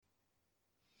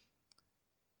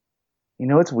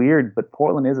It's weird, but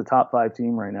Portland is a top 5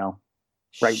 team right now.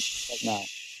 Right now.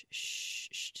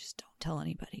 Just don't tell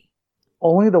anybody.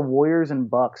 Only the Warriors and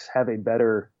Bucks have a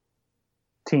better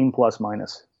team plus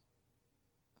minus.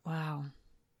 Wow.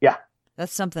 Yeah.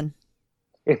 That's something.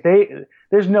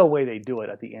 There's no way they do it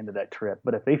at the end of that trip,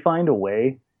 but if they find a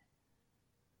way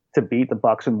to beat the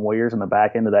Bucks and Warriors on the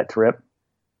back end of that trip,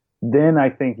 then I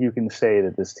think you can say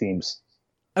that this team's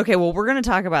okay. Well, we're going to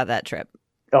talk about that trip.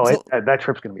 That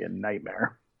trip's going to be a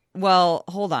nightmare. Well,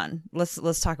 hold on.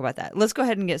 Let's talk about that. Let's go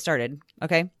ahead and get started.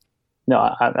 Okay.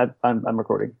 No, I'm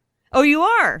recording. Oh, you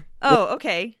are? Oh,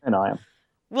 okay. And I am.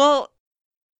 Well,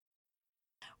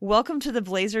 welcome to the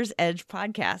Blazers Edge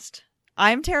podcast.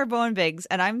 I'm Tara Bowen-Biggs,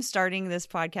 and I'm starting this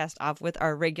podcast off with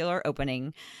our regular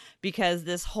opening because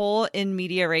this whole in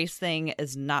media race thing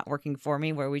is not working for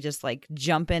me, where we just like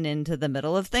jumping into the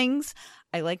middle of things.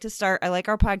 I like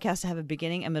our podcast to have a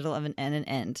beginning, a middle, and an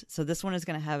end. So this one is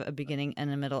going to have a beginning and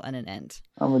a middle and an end.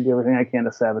 I'm going to do everything I can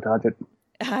to sabotage it.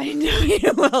 I know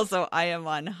you will, so I am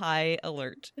on high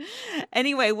alert.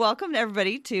 Anyway, welcome to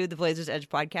everybody to the Blazers Edge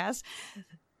podcast.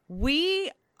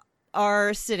 We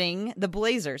are sitting, the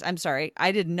Blazers, I'm sorry,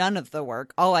 I did none of the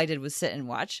work. All I did was sit and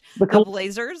watch. The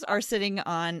Blazers are sitting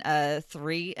on a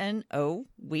 3-0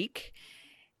 week,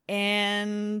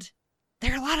 and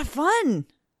they're a lot of fun.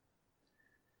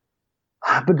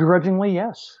 Begrudgingly,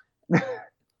 yes.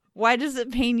 Why does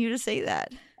it pain you to say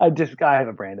that? I have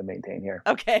a brand to maintain here.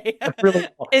 Okay. Really,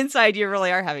 inside you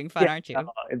really are having fun, aren't you?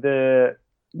 The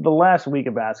last week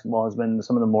of basketball has been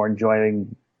some of the more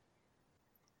enjoying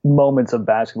moments of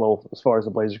basketball as far as the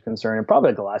Blazers are concerned, and probably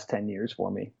like the last 10 years for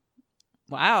me.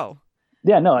 Wow.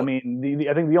 Yeah, no, I mean,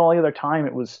 I think the only other time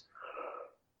it was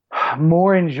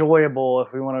more enjoyable,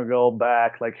 if we want to go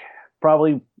back, like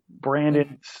probably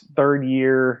Brandon's third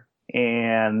year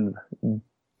and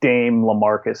Dame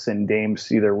LaMarcus and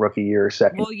Dame's either rookie year or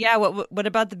second. Well, yeah. What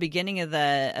about the beginning of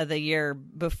the year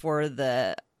before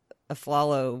the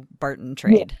Aflalo Barton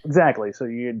trade? Yeah, exactly. So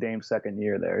you had Dame's second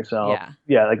year there. So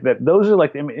yeah, like that. Those are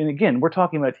like, and again, we're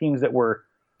talking about teams that were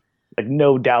like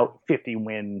no doubt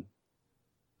 50-win,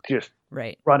 just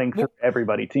running through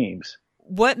everybody teams.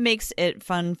 What makes it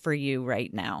fun for you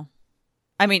right now?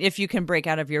 I mean, if you can break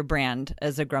out of your brand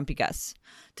as a grumpy Gus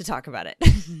to talk about it.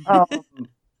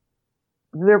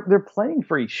 They're playing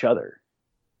for each other,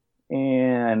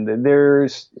 and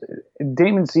there's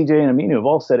Damon, CJ, and Aminu have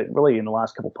all said it really in the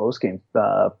last couple post game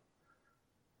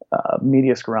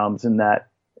media scrums, in that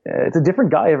it's a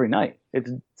different guy every night. It's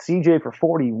CJ for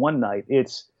 40 one night.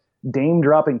 It's Dame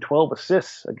dropping 12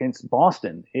 assists against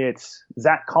Boston. It's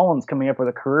Zach Collins coming up with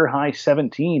a career high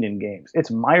 17 in games.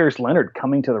 It's Myers Leonard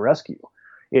coming to the rescue.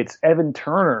 It's Evan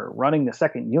Turner running the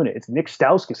second unit. It's Nick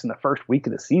Stauskas in the first week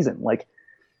of the season. Like,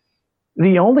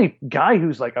 the only guy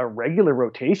who's like a regular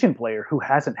rotation player who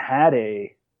hasn't had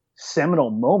a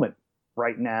seminal moment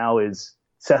right now is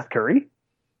Seth Curry.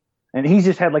 And he's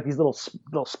just had like these little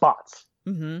spots.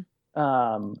 Mm-hmm.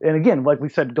 And again, like we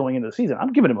said, going into the season,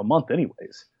 I'm giving him a month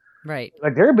anyways. Right.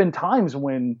 Like, there have been times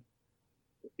when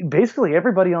basically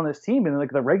everybody on this team and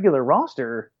like the regular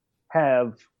roster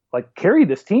have like carried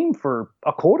this team for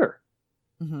a quarter.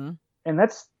 Mm-hmm. And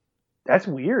that's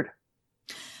weird.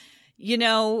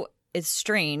 It's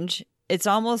strange. It's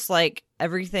almost like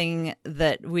everything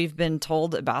that we've been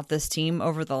told about this team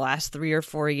over the last 3 or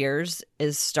 4 years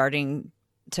is starting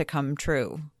to come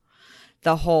true.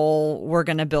 The whole, we're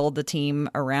going to build the team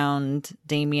around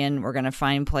Damian. We're going to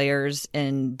find players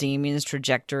in Damian's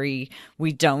trajectory.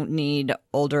 We don't need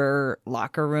older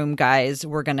locker room guys.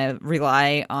 We're going to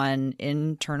rely on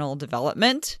internal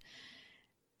development.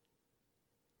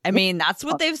 I mean, that's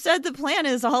what they've said the plan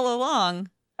is all along.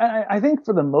 I think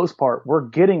for the most part, we're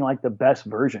getting like the best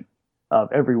version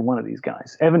of every one of these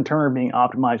guys. Evan Turner being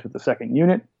optimized with the second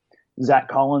unit, Zach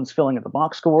Collins filling at the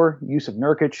box score, Yusuf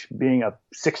Nurkic being a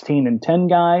 16-10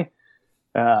 guy,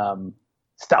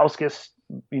 Stauskas,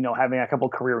 having a couple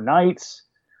career nights,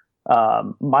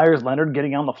 Myers Leonard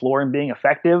getting on the floor and being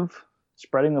effective,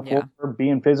 spreading the floor,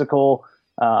 being physical.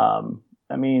 I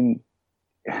mean,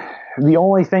 the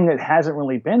only thing that hasn't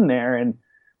really been there, and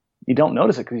you don't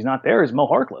notice it because he's not there, is Mo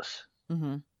Harkless.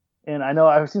 Mm-hmm. And I know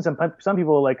I've seen some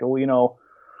people like, well,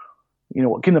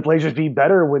 can the Blazers be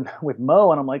better with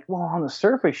Mo? And I'm like, well, on the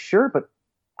surface, sure, but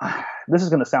this is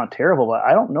going to sound terrible, but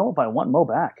I don't know if I want Mo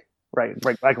back right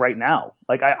now.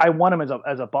 Like, I want him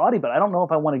as a body, but I don't know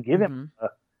if I want to give him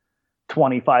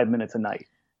 25 minutes a night.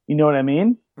 You know what I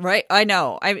mean? Right. I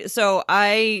know. I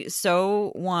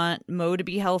so want Mo to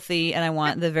be healthy, and I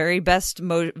want the very best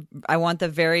Mo. I want the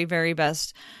very, very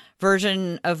best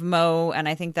version of Mo, and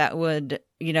I think that would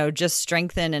just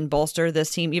strengthen and bolster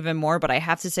this team even more. But I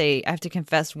have to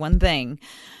confess one thing.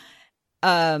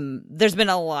 There's been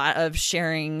a lot of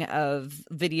sharing of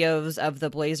videos of the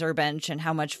Blazer bench and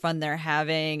how much fun they're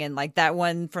having. And like that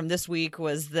one from this week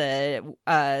was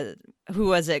who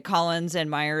was it? Collins and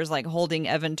Myers like holding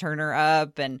Evan Turner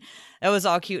up, and it was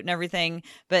all cute and everything.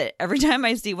 But every time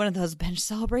I see one of those bench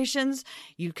celebrations,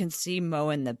 you can see Mo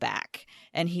in the back,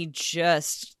 and he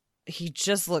just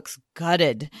looks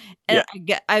gutted. And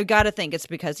I gotta think it's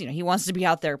because, he wants to be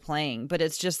out there playing, but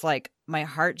it's just like my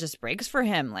heart just breaks for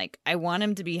him. Like I want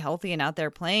him to be healthy and out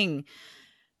there playing,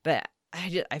 but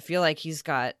I feel like he's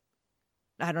got,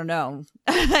 I don't know.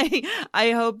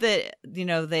 I hope that,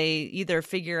 they either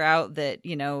figure out that,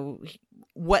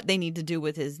 what they need to do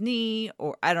with his knee,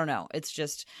 or I don't know.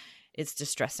 It's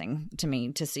distressing to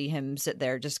me to see him sit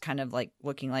there just kind of like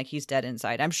looking like he's dead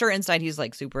inside. I'm sure inside he's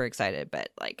like super excited, but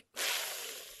like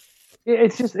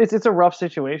it's a rough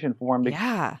situation for him.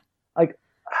 Yeah. Like,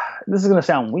 this is going to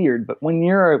sound weird, but when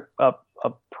you're a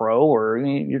pro or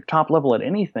you're top level at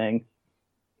anything,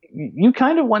 you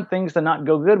kind of want things to not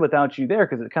go good without you there,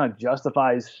 because it kind of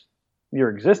justifies your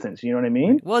existence. You know what I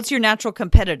mean? Well, it's your natural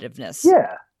competitiveness.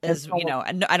 Yeah.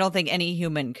 I don't think any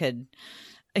human could,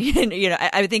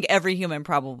 I think every human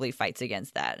probably fights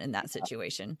against that in that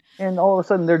situation. And all of a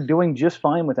sudden they're doing just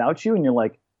fine without you. And you're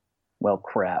like, well,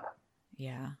 crap.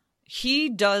 Yeah. He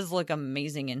does look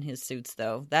amazing in his suits,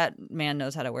 though. That man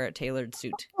knows how to wear a tailored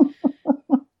suit.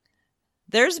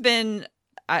 There's been,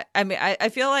 I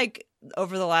feel like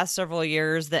over the last several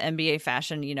years, the NBA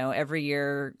fashion, every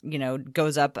year,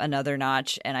 goes up another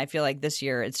notch. And I feel like this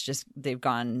year it's just, they've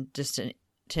gone just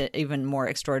to even more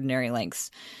extraordinary lengths.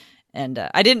 And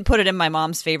I didn't put it in my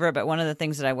mom's favorite, but one of the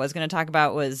things that I was going to talk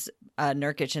about was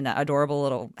Nurkic and that adorable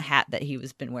little hat that he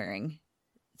was been wearing.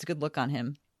 It's a good look on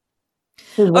him.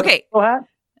 Okay. Hat?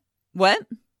 What?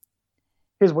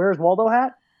 His Where's Waldo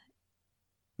hat?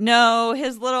 No,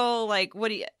 his little, like,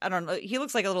 I don't know. He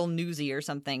looks like a little newsie or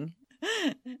something.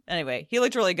 Anyway, he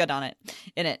looked really good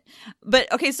in it.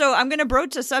 But okay, so I'm going to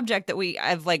broach a subject that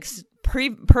I've like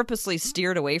purposely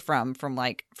steered away from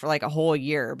like for like a whole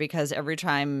year, because every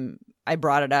time I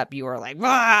brought it up, you were like,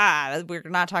 we're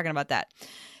not talking about that.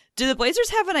 Do the Blazers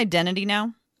have an identity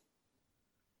now?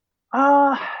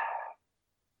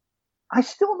 I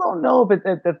still don't know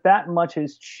that much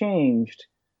has changed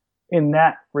in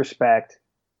that respect.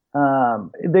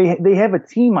 They have a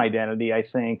team identity, I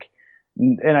think.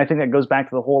 And I think that goes back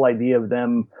to the whole idea of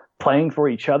them playing for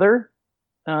each other.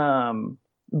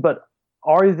 But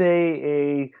are they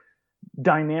a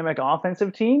dynamic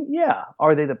offensive team? Yeah.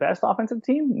 Are they the best offensive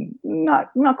team? Not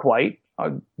quite.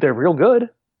 They're real good.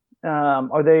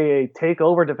 Are they a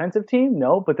takeover defensive team?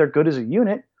 No, but they're good as a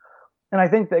unit. And I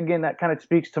think that, again, that kind of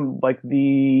speaks to like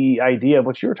the idea of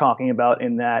what you're talking about,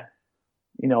 in that,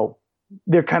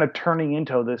 they're kind of turning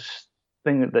into this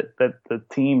thing that the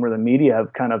team or the media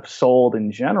have kind of sold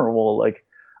in general, like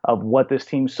of what this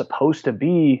team's supposed to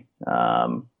be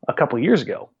a couple of years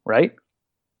ago, right?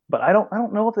 But I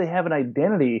don't know if they have an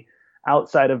identity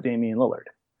outside of Damian Lillard.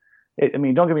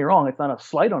 Don't get me wrong, it's not a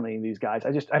slight on any of these guys.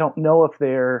 I don't know if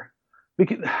they're,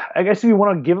 because I guess if you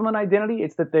want to give them an identity,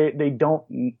 it's that they don't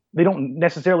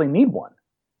necessarily need one.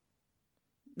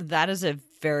 That is a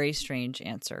very strange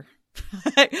answer.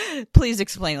 Please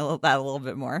explain that a little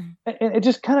bit more. And it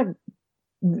just kind of,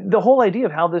 the whole idea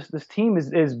of how this team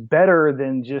is better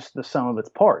than just the sum of its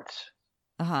parts.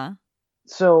 Uh-huh.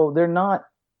 So they're not,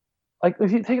 like,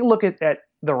 if you take a look at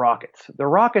the Rockets. The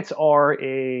Rockets are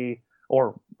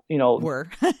were.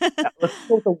 let's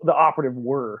go with the operative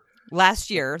were. Last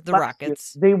year,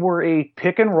 Rockets. They were a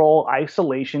pick and roll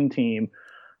isolation team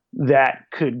that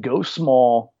could go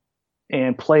small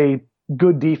and play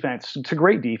good defense to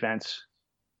great defense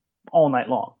all night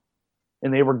long.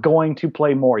 And they were going to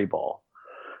play Morey ball.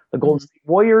 The Golden State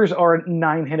Warriors are a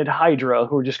 9-headed Hydra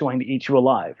who are just going to eat you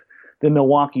alive. The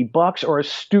Milwaukee Bucks are a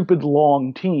stupid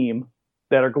long team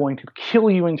that are going to kill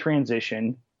you in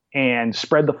transition and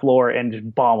spread the floor and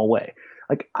just bomb away.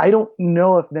 Like, I don't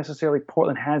know if necessarily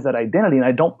Portland has that identity, and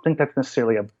I don't think that's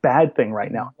necessarily a bad thing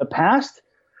right now. In the past,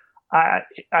 I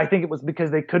think it was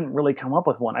because they couldn't really come up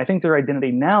with one. I think their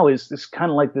identity now is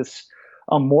kind of like this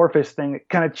amorphous thing that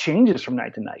kind of changes from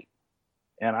night to night.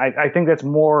 And I think that's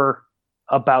more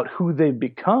about who they've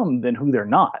become than who they're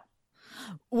not.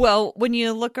 Well, when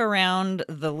you look around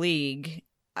the league,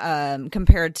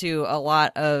 compared to a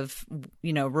lot of,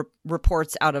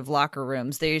 reports out of locker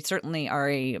rooms, they certainly are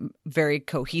a very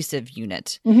cohesive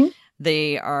unit. Mm-hmm.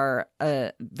 They are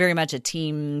very much a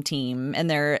team, and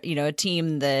they're, a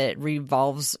team that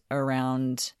revolves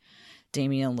around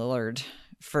Damian Lillard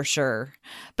for sure.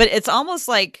 But it's almost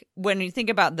like when you think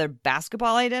about their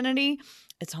basketball identity,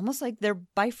 it's almost like they're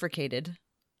bifurcated,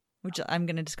 which I'm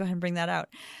going to just go ahead and bring that out.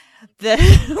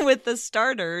 With the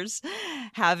starters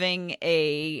having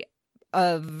a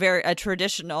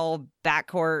traditional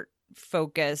backcourt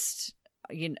focused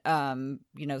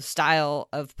style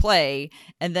of play,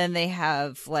 and then they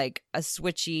have like a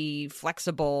switchy,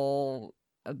 flexible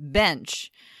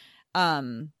bench.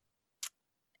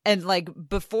 And like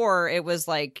before it was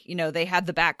like, they had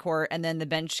the backcourt and then the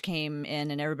bench came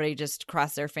in and everybody just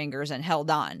crossed their fingers and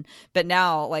held on. But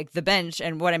now like the bench,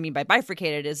 and what I mean by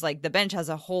bifurcated is like the bench has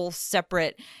a whole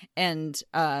separate and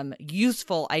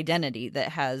useful identity that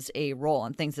has a role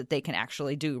and things that they can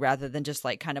actually do rather than just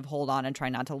like kind of hold on and try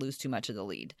not to lose too much of the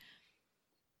lead.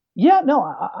 Yeah, no,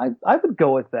 I would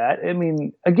go with that. I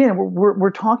mean, again,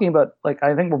 we're talking about, like,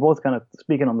 I think we're both kind of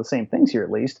speaking on the same things here, at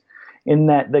least, in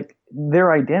that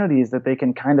their identity is that they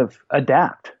can kind of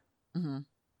adapt. Mm-hmm.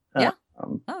 Yeah.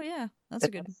 That's a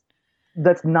good.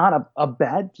 That's not a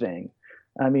bad thing.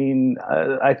 I mean,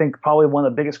 I think probably one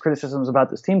of the biggest criticisms about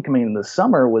this team coming in the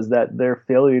summer was that their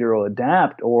failure to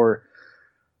adapt, or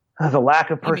the lack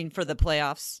of for the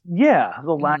playoffs. Yeah,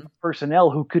 the lack of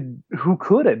personnel who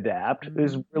could adapt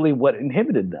is really what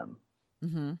inhibited them.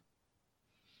 Mm-hmm.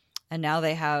 And now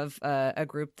they have a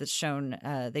group that's shown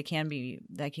they can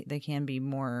be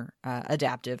more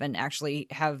adaptive and actually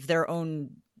have their own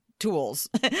tools.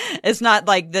 It's not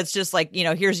like that's just like,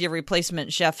 here's your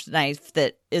replacement chef's knife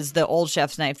that is the old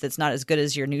chef's knife that's not as good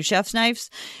as your new chef's knives.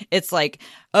 It's like,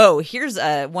 oh, here's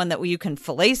one that you can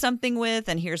fillet something with,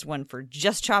 and here's one for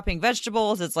just chopping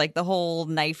vegetables. It's like the whole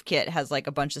knife kit has like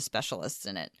a bunch of specialists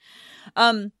in it.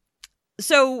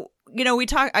 So,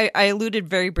 I alluded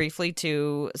very briefly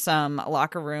to some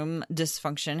locker room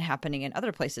dysfunction happening in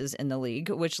other places in the league,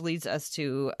 which leads us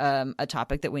to a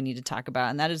topic that we need to talk about,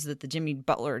 and that is that the Jimmy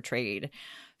Butler trade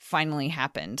finally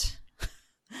happened.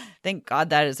 Thank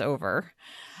God that is over.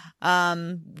 What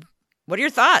are your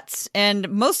thoughts? And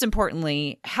most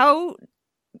importantly, how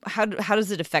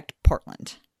does it affect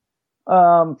Portland?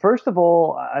 First of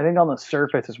all, I think on the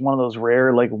surface, it's one of those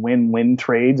rare like win-win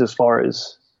trades as far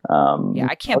as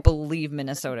I can't believe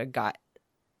Minnesota got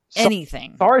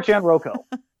anything. Saric and Rocco.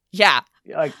 Yeah.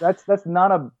 Like that's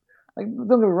not a, like, don't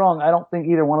get me wrong, I don't think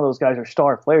either one of those guys are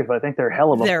star players, but I think they're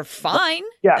hell of a. They're fine.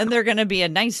 Yeah. And they're going to be a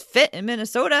nice fit in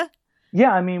Minnesota.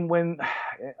 Yeah, I mean,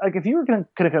 if you were going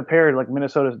to compare like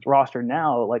Minnesota's roster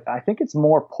now, like I think it's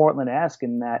more Portland-esque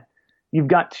in that you've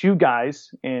got two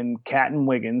guys in Cat and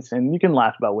Wiggins, and you can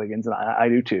laugh about Wiggins, and I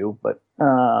do too, but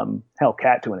hell,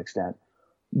 Cat to an extent.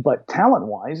 But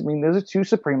talent-wise, I mean, those are two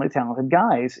supremely talented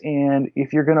guys. And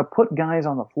if you're going to put guys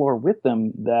on the floor with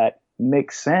them that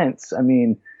make sense, I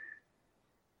mean,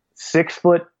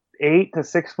 6'8" to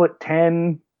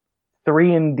 6'10",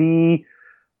 3-and-D,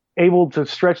 able to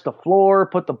stretch the floor,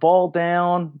 put the ball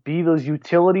down, be those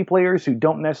utility players who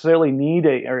don't necessarily need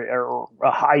a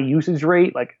high usage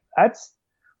rate, like that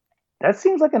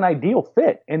seems like an ideal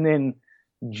fit. And then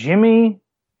Jimmy,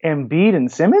 Embiid, and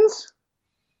Simmons?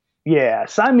 Yeah,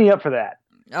 sign me up for that.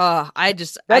 I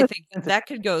think that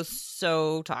could go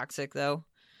so toxic, though.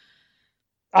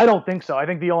 I don't think so. I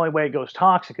think the only way it goes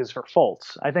toxic is for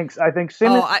Fultz. I think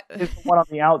Simmons is the one on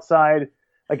the outside.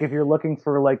 Like if you're looking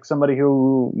for like somebody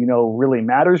who really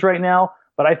matters right now,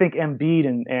 but I think Embiid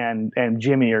and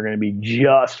Jimmy are going to be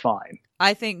just fine.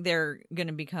 I think they're going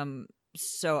to become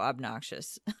so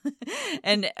obnoxious,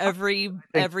 and every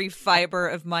fiber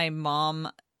of my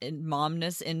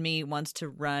momness in me wants to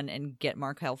run and get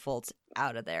Markelle Fultz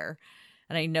out of there.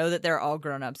 And I know that they're all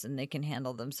grown-ups and they can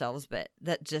handle themselves, but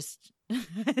that just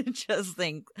just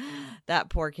think that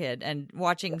poor kid. And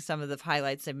watching some of the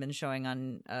highlights they've been showing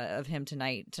on of him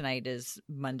tonight is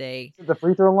Monday. The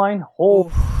free throw line?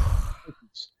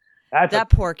 That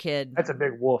poor kid. That's a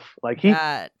big wolf. Like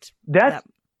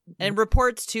and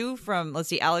reports too from, let's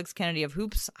see, Alex Kennedy of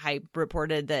Hoops Hype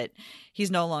reported that he's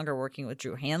no longer working with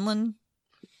Drew Hanlon.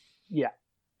 Yeah,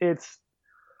 it's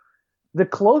the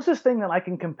closest thing that I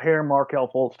can compare Markelle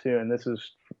Fultz to, and this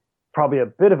is probably a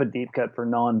bit of a deep cut for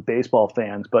non-baseball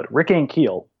fans, but Rick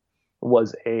Ankiel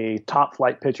was a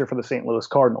top-flight pitcher for the St. Louis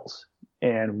Cardinals.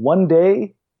 And one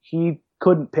day, he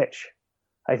couldn't pitch.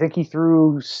 I think he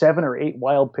threw 7 or 8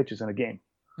 wild pitches in a game.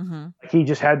 Mm-hmm. He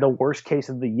just had the worst case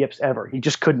of the yips ever. He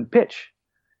just couldn't pitch.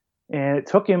 And it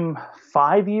took him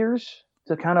 5 years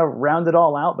to kind of round it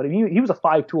all out. But he was a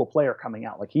 5-tool player coming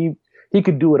out. Like he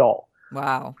could do it all.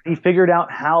 Wow. He figured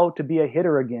out how to be a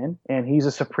hitter again, and he's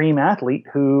a supreme athlete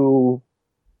who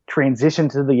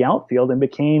transitioned to the outfield and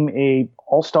became a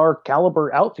all-star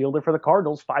caliber outfielder for the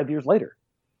Cardinals 5 years later.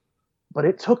 but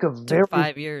it took Took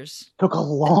 5 years. Took a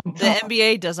long time. The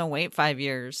NBA doesn't wait 5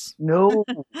 years. No.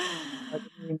 I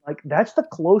mean, like, that's the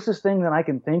closest thing that I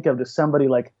can think of to somebody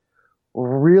like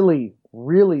really,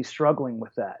 really struggling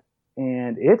with that.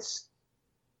 And it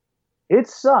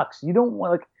sucks. You don't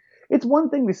want, like, it's one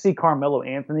thing to see Carmelo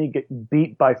Anthony get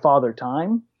beat by Father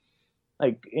Time,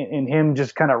 like, in him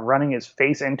just kind of running his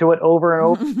face into it over and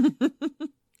over.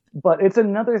 But it's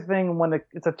another thing when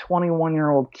it's a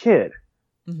 21-year-old kid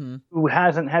who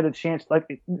hasn't had a chance.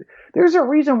 Like, there's a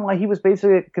reason why he was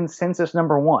basically consensus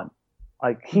number one.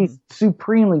 Like, he's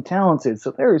supremely talented.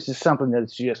 So there is just something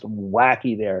that's just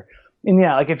wacky there. And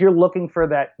yeah, like, if you're looking for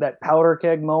that powder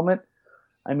keg moment,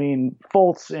 I mean,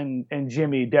 Fultz and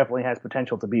Jimmy definitely has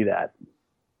potential to be that.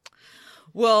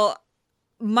 Well,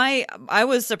 I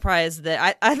was surprised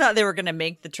that I thought they were going to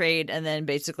make the trade and then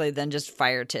basically then just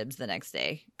fire Tibbs the next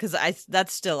day, because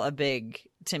that's still a big,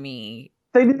 to me.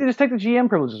 They need to just take the GM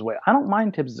privileges away. I don't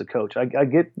mind Tibbs as a coach. I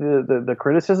get the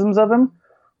criticisms of him,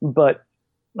 but,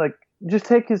 like, just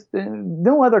take his.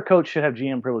 No other coach should have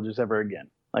GM privileges ever again.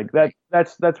 Like,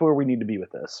 that's where we need to be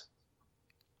with this.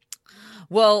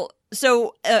 Well,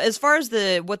 so as far as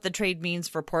what the trade means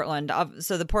for Portland,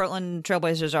 so the Portland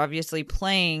Trailblazers are obviously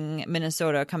playing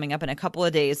Minnesota coming up in a couple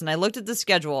of days, and I looked at the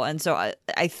schedule, and so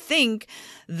I think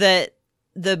that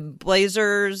the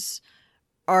Blazers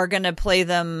are going to play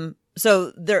them.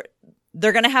 So they're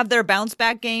going to have their bounce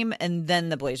back game, and then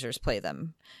the Blazers play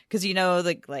them, because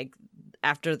like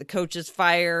after the coach is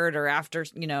fired or after,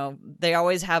 they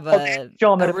always have a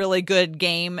really good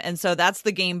game. And so that's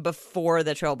the game before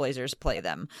the Trailblazers play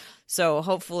them. So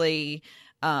hopefully,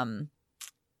 they'll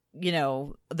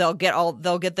get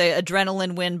the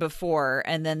adrenaline win before,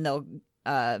 and then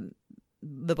the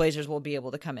Blazers will be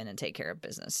able to come in and take care of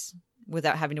business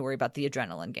without having to worry about the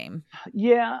adrenaline game.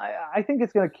 Yeah, I think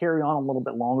it's going to carry on a little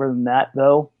bit longer than that,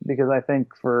 though, because I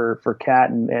think for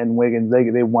Cat and Wiggins,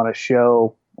 they want to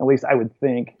show. At least I would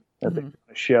think that they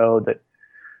show that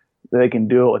they can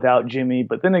do it without Jimmy.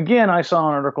 But then again, I saw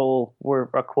an article where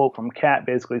a quote from Cat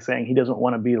basically saying he doesn't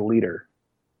want to be the leader.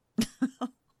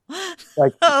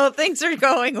 Like, things are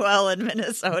going well in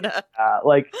Minnesota.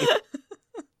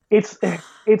 It's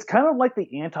kind of like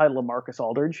the anti-LaMarcus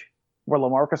Aldridge, where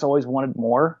LaMarcus always wanted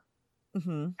more.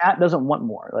 Cat doesn't want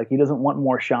more. Like, he doesn't want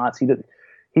more shots.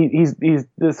 He's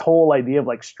this whole idea of,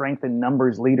 like, strength in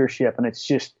numbers leadership, and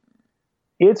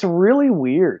it's really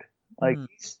weird. Like,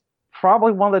 he's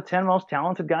probably one of the 10 most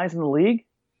talented guys in the league,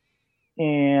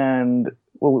 and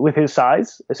with his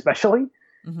size, especially.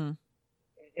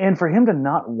 And for him to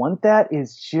not want that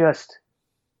is just,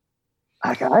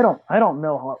 like, I don't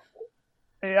know how.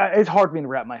 It's hard for me to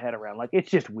wrap my head around. Like,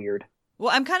 it's just weird.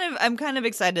 Well, I'm kind of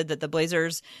excited that the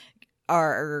Blazers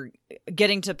are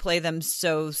getting to play them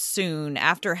so soon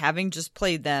after having just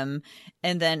played them,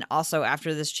 and then also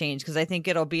after this change, because I think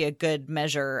it'll be a good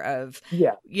measure of,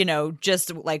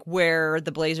 just like where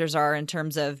the Blazers are in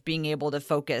terms of being able to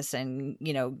focus and,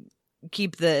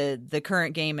 keep the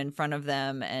current game in front of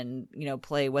them and,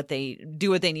 play what they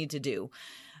need to do.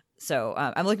 So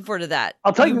I'm looking forward to that.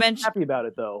 I'll tell you, I'm happy about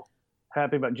it, though.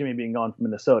 Happy about Jimmy being gone from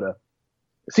Minnesota.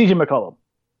 CJ McCollum.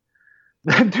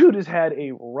 That dude has had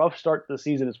a rough start to the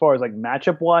season as far as, like,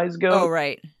 matchup wise goes. Oh,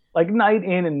 right. Like, night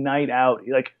in and night out.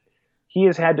 Like, he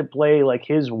has had to play, like,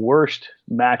 his worst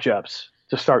matchups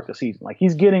to start the season. Like,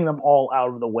 he's getting them all out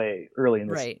of the way early in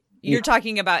the season. Right. You're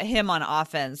talking about him on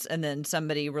offense and then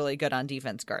somebody really good on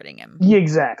defense guarding him. Yeah,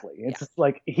 exactly. It's just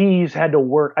like he's had to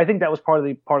work. I think that was part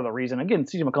of the reason. Again,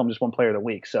 CJ McCollum just won player of the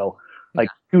week. So, like,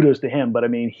 kudos to him. But I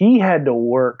mean, he had to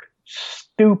work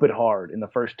stupid hard in the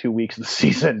first 2 weeks of the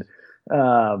season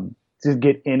to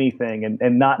get anything,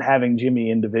 and not having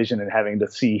Jimmy in division and having to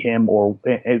see him, or,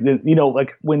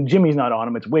 like, when Jimmy's not on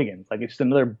him, it's Wiggins. Like, it's just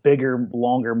another bigger,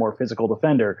 longer, more physical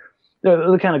defender.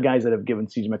 They're the kind of guys that have given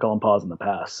CJ McCollum pause in the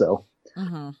past. So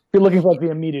if you're looking for, like,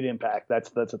 the immediate impact, that's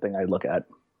the thing I'd look at.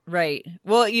 Right.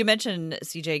 Well, you mentioned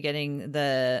CJ getting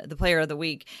the player of the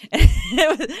week.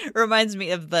 It reminds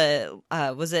me of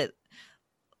was it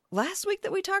last week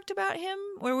that we talked about him,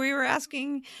 where we were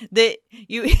asking that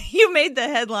you made the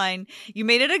headline, you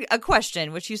made it a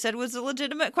question, which you said was a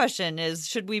legitimate question, is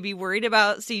should we be worried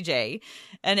about CJ?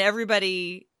 And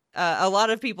everybody, a lot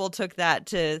of people took that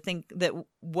to think that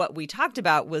what we talked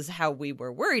about was how we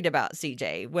were worried about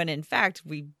CJ, when in fact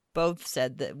we both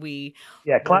said that we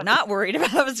were not worried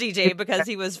about CJ because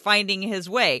he was finding his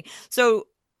way. So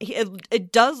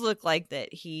it does look like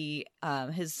that he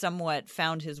has somewhat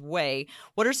found his way.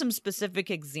 What are some specific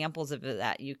examples of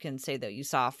that you can say that you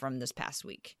saw from this past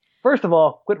week? First of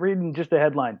all, quit reading just the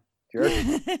headline, jerk.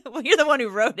 Well, you're the one who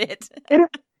wrote it.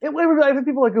 I think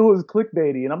people like, oh, it was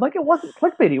clickbaity, and I'm like, it wasn't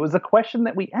clickbaity. It was the question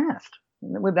that we asked.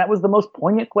 That was the most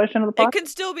poignant question of the podcast. It can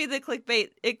still be the clickbait.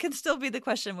 It can still be the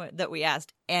question that we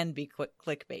asked and be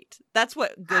clickbait. That's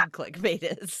what good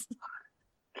clickbait is.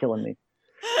 Killing me.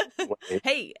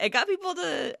 Hey, it got people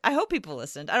to. I hope people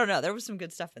listened. I don't know. There was some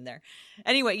good stuff in there.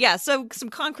 Anyway, yeah. So some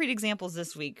concrete examples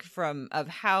this week of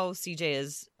how CJ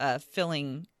is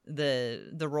filling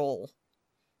the role.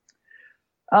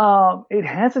 It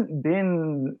hasn't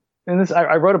been, and this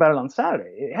I wrote about it on Saturday.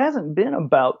 It hasn't been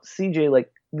about CJ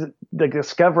like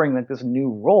discovering like this new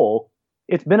role.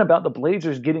 It's been about the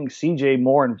Blazers getting CJ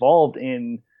more involved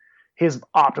in his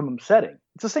optimum setting.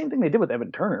 It's the same thing they did with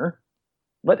Evan Turner.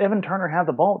 Let Evan Turner have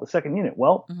the ball at the second unit.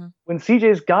 Well, when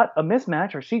CJ's got a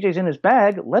mismatch or CJ's in his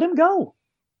bag, let him go.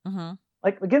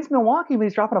 Like against Milwaukee, when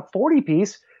he's dropping a 40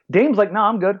 piece, Dame's like, "No,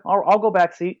 I'm good. I'll go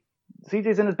back seat.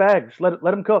 CJ's in his bag. Just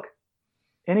let him cook."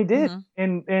 And he did.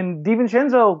 And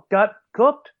DiVincenzo got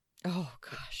cooked. Oh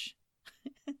gosh.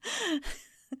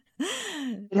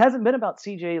 It hasn't been about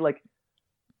CJ like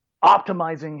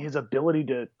optimizing his ability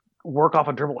to work off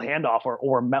a dribble handoff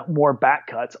or more back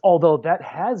cuts, although that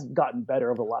has gotten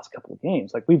better over the last couple of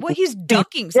games. Like he's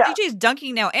dunking. Yeah. CJ's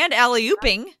dunking now and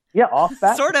alley-ooping. Yeah, off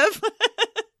back. Sort of.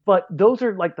 But those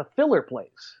are like the filler plays.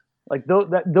 Like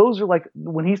those are like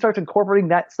when he starts incorporating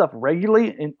that stuff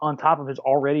regularly on top of his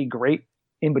already great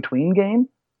in between game,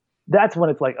 that's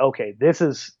when it's like, okay, this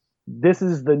is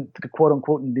the quote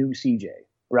unquote new CJ,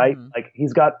 right? Like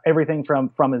he's got everything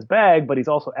from his bag, but he's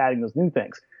also adding those new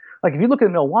things. Like if you look at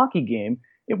the Milwaukee game,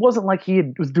 it wasn't like he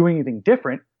was doing anything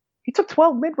different. He took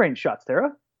 12 mid-range shots,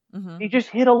 Tara. He just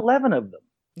hit 11 of them.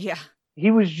 Yeah. He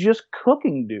was just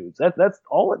cooking dudes. That's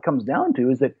all it comes down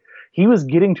to, is that he was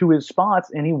getting to his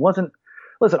spots and he wasn't.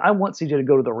 Listen, I want CJ to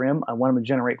go to the rim. I want him to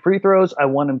generate free throws. I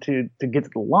want him to get to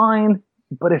the line.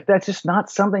 But if that's just not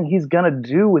something he's going to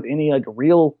do with any like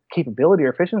real capability or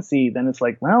efficiency, then it's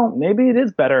like, well, maybe it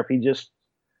is better if he just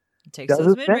takes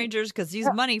those mid-rangers because he's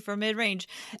money for mid-range.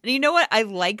 And you know what? I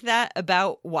like that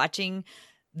about watching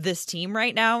this team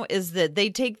right now is that they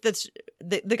take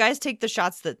the guys take the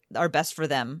shots that are best for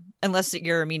them, unless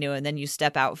you're Aminu and then you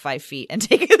step out 5 feet and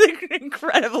take an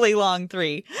incredibly long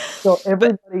three. So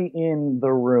everybody in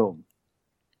the room,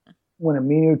 when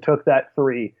Aminu took that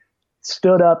three,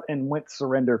 stood up and went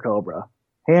surrender cobra.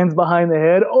 Hands behind the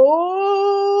head.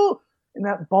 Oh! And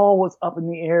that ball was up in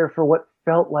the air for what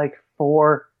felt like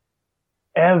forever.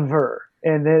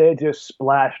 And then it just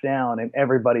splashed down and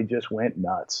everybody just went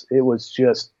nuts. It was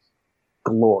just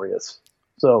glorious.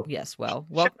 So yes,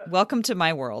 welcome to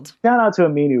my world. Shout out to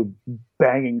Aminu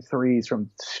banging threes from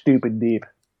stupid deep.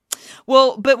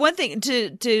 Well, but one thing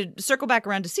to circle back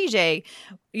around to CJ,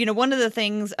 you know, one of the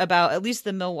things about at least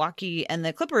the Milwaukee and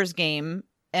the Clippers game,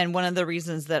 and one of the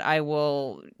reasons that I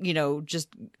will, you know, just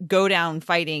go down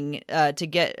fighting to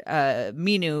get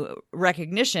Minu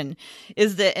recognition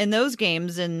is that in those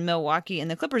games, in Milwaukee and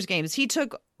the Clippers games, he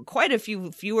took quite a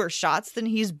few fewer shots than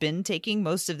he's been taking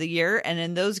most of the year. And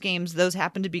in those games, those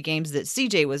happened to be games that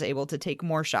CJ was able to take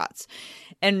more shots.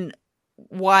 And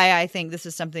why I think this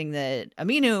is something that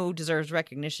Aminu deserves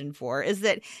recognition for is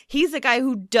that he's a guy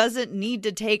who doesn't need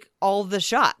to take all the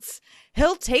shots.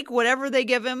 He'll take whatever they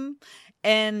give him,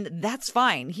 and that's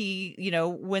fine. He, you know,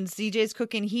 when CJ's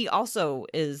cooking, he also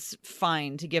is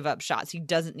fine to give up shots. He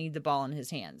doesn't need the ball in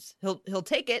his hands. He'll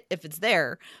take it if it's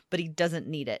there, but he doesn't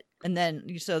need it. And then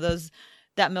so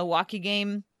that Milwaukee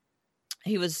game,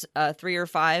 he was 3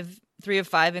 of 5,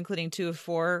 including 2 of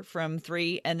 4 from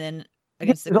 3, and then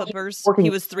against the Clippers,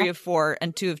 he was 3 of 4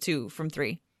 and 2 of 2 from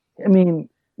 3. I mean,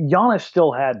 Giannis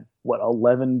still had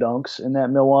 11 dunks in that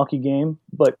Milwaukee game,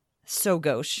 but so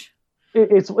gauche.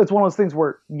 It's one of those things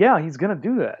where he's gonna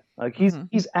do that. Like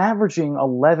he's averaging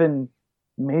 11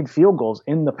 made field goals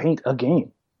in the paint a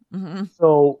game.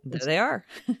 So there they are.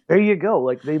 There you go.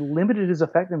 Like they limited his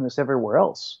effectiveness everywhere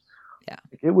else. Yeah,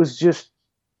 it was just.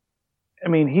 I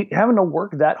mean, he having to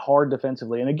work that hard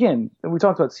defensively. And again, we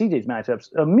talked about CJ's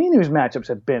matchups. Aminu's matchups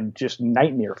have been just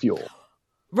nightmare fuel.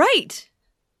 Right.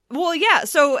 Well, yeah.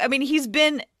 So, I mean, he's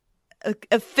been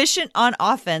efficient on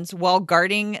offense while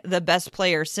guarding the best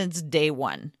player since day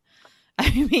one. I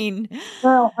mean,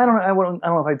 well, I don't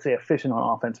know if I'd say efficient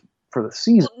on offense for the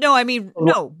season. No, I mean,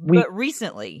 but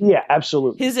recently. Yeah,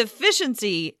 absolutely. His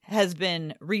efficiency has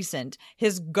been recent.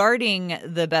 His guarding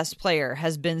the best player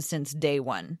has been since day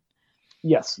one.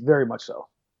 Yes, very much so.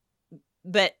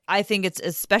 But I think it's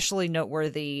especially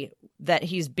noteworthy that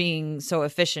he's being so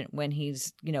efficient when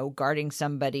he's, you know, guarding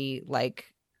somebody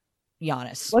like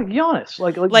Giannis.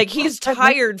 Like he's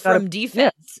tired from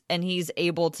defense and he's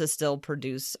able to still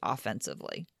produce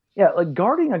offensively. Yeah, like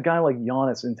guarding a guy like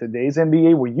Giannis in today's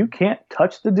NBA where you can't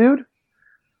touch the dude,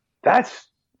 that's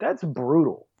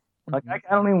brutal. Like Mhm.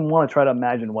 I don't even want to try to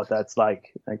imagine what that's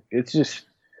like. Like it's just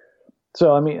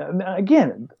so. I mean,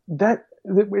 again,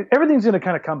 everything's going to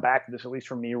kind of come back to this, at least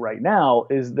for me right now,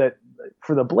 is that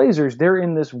for the Blazers, they're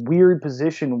in this weird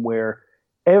position where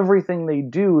everything they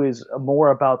do is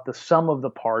more about the sum of the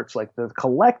parts, like the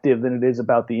collective, than it is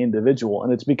about the individual.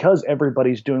 And it's because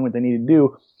everybody's doing what they need to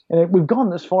do. And we've gone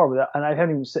this far without, and I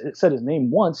haven't even said his name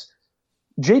once,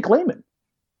 Jake Layman.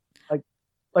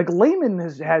 Like Layman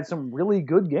has had some really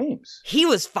good games. He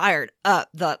was fired up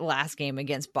the last game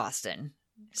against Boston.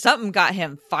 Something got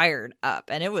him fired up,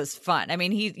 and it was fun. I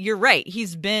mean, you're right.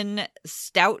 He's been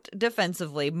stout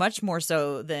defensively, much more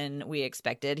so than we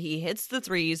expected. He hits the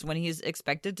threes when he's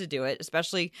expected to do it,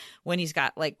 especially when he's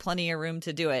got like plenty of room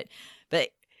to do it.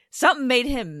 But something made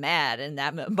him mad in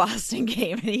that Boston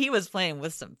game, and he was playing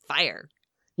with some fire.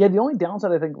 Yeah, the only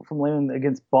downside I think from Layman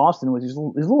against Boston was he's a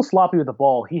little sloppy with the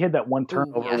ball. He had that one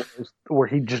turnover where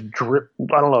he just hit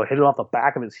it off the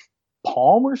back of his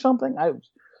palm or something.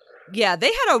 Yeah,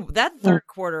 they had that third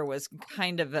quarter was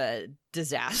kind of a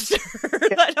disaster.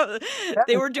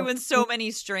 They were doing so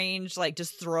many strange, like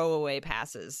just throwaway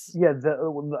passes. Yeah,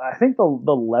 I think the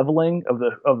leveling of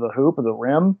the hoop of the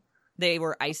rim. They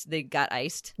were iced. They got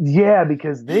iced. Yeah,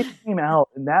 because they came out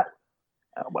and that.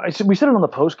 We said it on the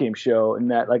post-game show,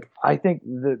 and that like I think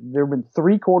that there have been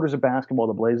 3 quarters of basketball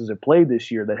the Blazers have played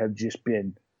this year that have just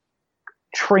been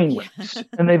train wrecks,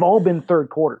 and they've all been third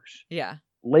quarters. Yeah,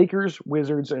 Lakers,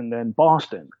 Wizards, and then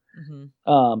Boston.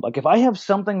 Mm-hmm. Like if I have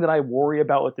something that I worry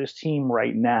about with this team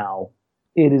right now,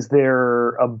 it is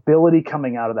their ability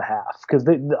coming out of the half, because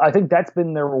I think that's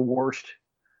been their worst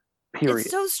period.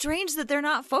 It's so strange that they're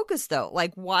not focused though.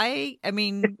 Like why? I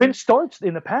mean, it's been starts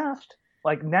in the past.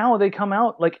 Like now they come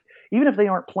out, like even if they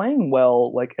aren't playing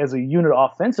well, like as a unit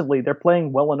offensively, they're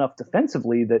playing well enough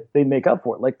defensively that they make up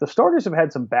for it. Like the starters have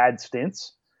had some bad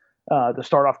stints to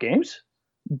start off games,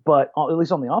 but at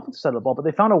least on the offensive side of the ball, but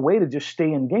they found a way to just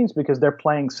stay in games because they're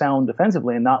playing sound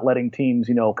defensively and not letting teams,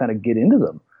 kind of get into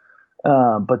them.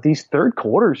 But these third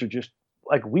quarters are just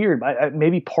like weird.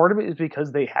 Maybe part of it is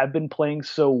because they have been playing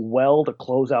so well to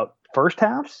close out first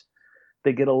halves.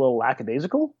 They get a little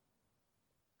lackadaisical.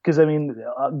 Because I mean,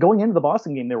 going into the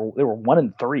Boston game, they were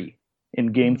 1-3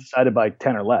 in games decided by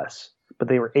 10 or less, but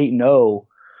they were 8-0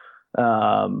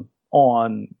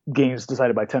 on games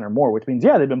decided by 10 or more, which means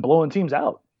they've been blowing teams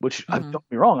out. Which don't get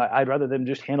me wrong, I'd rather them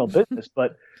just handle business,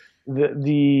 but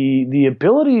the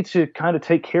ability to kind of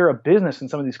take care of business in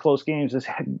some of these close games is.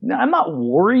 I'm not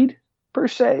worried per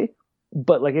se,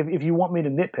 but like if you want me to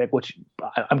nitpick, which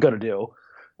I'm going to do,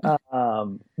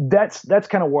 that's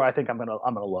kind of where I think I'm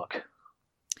gonna look.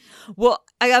 Well,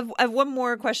 I have one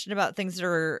more question about things that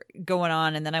are going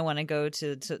on, and then I want to go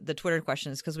to the Twitter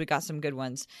questions because we got some good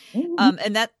ones. Mm-hmm.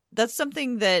 And that's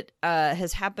something that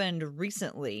has happened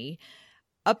recently.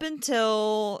 Up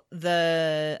until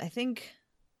I think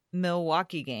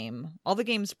Milwaukee game, all the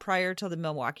games prior to the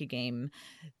Milwaukee game,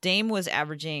 Dame was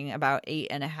averaging about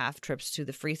 8.5 trips to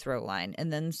the free throw line,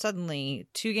 and then suddenly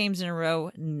 2 games in a row,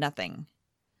 nothing,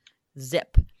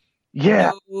 zip,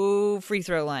 no free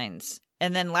throw lines.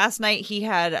 And then last night he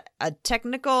had a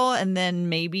technical and then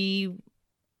maybe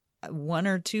 1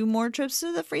 or 2 more trips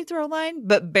to the free throw line,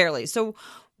 but barely. So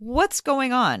what's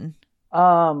going on?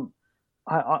 I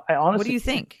honestly what do you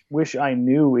think? Wish I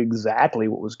knew exactly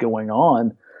what was going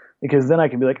on, because then I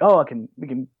can be like, oh, we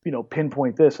can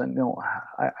pinpoint this. And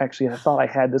I thought I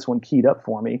had this one keyed up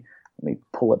for me. Let me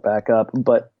pull it back up.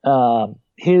 But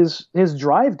his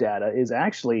drive data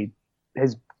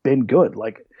has been good.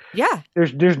 Like, yeah,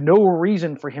 there's no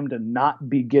reason for him to not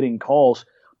be getting calls.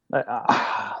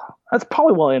 That's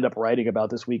probably what I end up writing about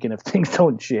this weekend if things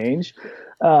don't change,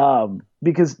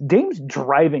 because Dame's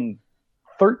driving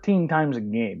 13 times a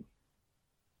game.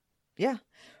 Yeah,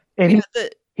 and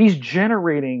he's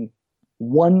generating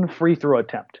 1 free throw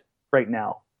attempt right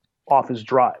now off his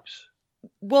drives.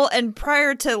 Well, and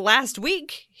prior to last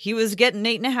week, he was getting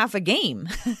 8.5 a game.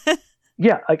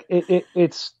 Yeah, like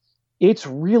it's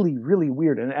really, really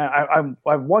weird. And I'm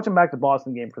watching back the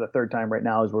Boston game for the 3rd time right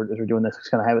now as we're doing this. Just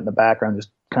kind of have it in the background,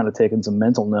 just kind of taking some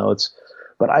mental notes.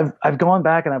 But I've gone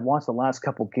back and I've watched the last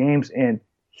couple games, and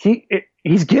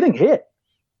he's getting hit.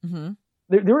 Mm-hmm.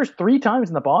 There was 3 times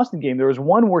in the Boston game. There was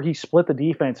one where he split the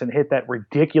defense and hit that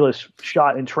ridiculous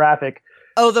shot in traffic.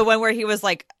 Oh, the one where he was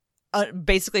like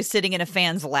basically sitting in a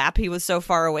fan's lap. He was so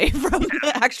far away from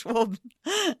the actual.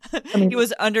 He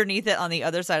was underneath it on the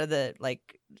other side of the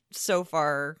so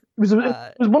far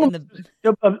it was one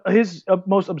of his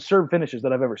most absurd finishes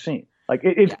that I've ever seen. Like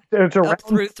it's around up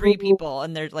through three people,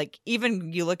 and they're like,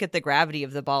 even you look at the gravity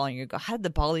of the ball, and you go, "How did the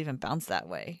ball even bounce that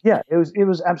way?" Yeah, it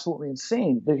was absolutely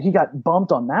insane. He got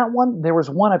bumped on that one. There was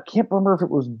one, I can't remember if it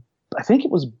was, I think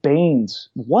it was Baines.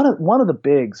 One of the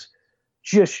bigs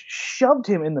just shoved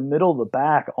him in the middle of the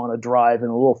back on a drive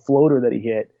and a little floater that he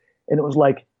hit, and it was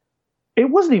like, it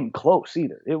wasn't even close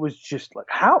either. It was just like,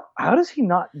 how does he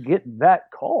not get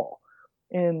that call?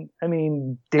 And I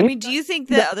mean, do you think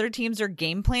that other teams are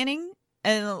game planning?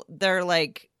 And they're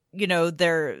like,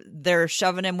 they're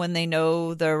shoving him when they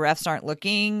know the refs aren't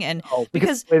looking, and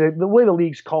because the way the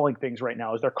league's calling things right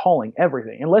now is they're calling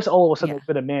everything. Unless all of a sudden there's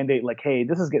been a mandate like, hey,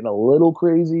 this is getting a little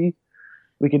crazy,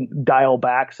 we can dial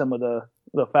back some of the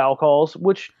foul calls,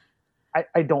 which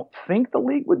I don't think the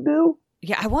league would do.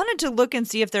 Yeah, I wanted to look and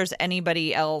see if there's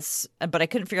anybody else, but I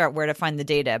couldn't figure out where to find the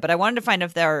data. But I wanted to find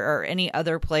if there are any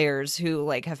other players who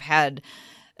have had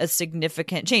a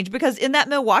significant change, because in that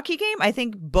Milwaukee game, I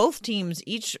think both teams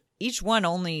each one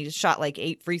only shot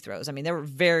 8 free throws. I mean, there were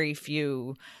very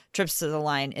few trips to the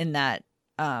line in that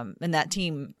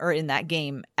team or in that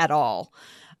game at all.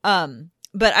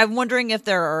 But I'm wondering if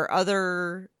there are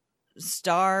other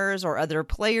stars or other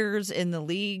players in the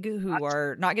league who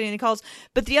are not getting any calls.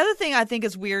 But the other thing I think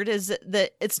is weird is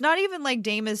that it's not even like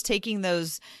Dame is taking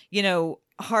those,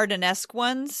 Harden-esque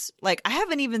ones. I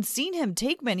haven't even seen him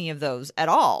take many of those at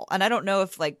all. And I don't know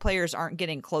if players aren't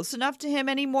getting close enough to him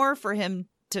anymore for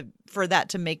that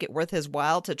to make it worth his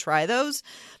while to try those.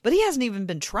 But he hasn't even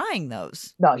been trying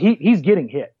those. No, he's getting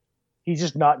hit. He's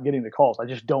just not getting the calls. I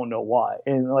just don't know why.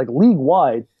 And league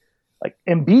wide,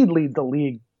 Embiid leads the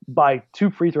league by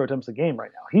 2 free throw attempts a game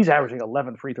right now. He's averaging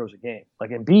 11 free throws a game.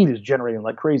 Embiid is generating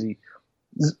like crazy.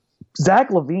 Zach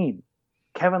LaVine,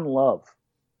 Kevin Love,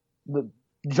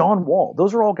 John Wall,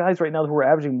 those are all guys right now who are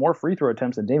averaging more free throw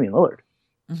attempts than Damian Lillard.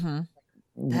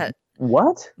 Mm-hmm.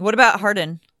 What? What about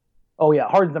Harden? Oh, yeah.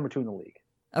 Harden's number 2 in the league.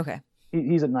 Okay.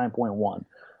 He's at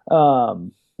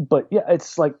 9.1. But, yeah,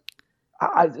 it's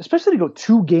especially to go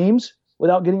 2 games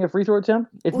without getting a free throw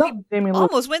attempt. It's not Damian Lillard.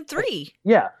 Almost went 3.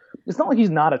 Yeah. It's not like he's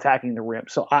not attacking the rim.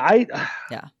 So I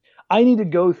need to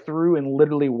go through and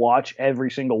literally watch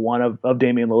every single one of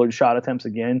Damian Lillard's shot attempts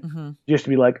again, just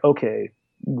to be like, okay,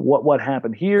 what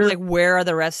happened here? Where are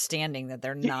the refs standing that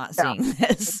they're not seeing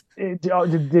this?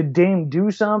 Did Dame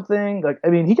do something?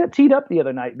 He got teed up the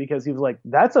other night because he was like,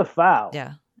 that's a foul.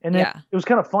 Yeah. And then it was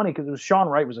kind of funny because it was Sean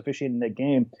Wright was officiating that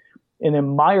game. And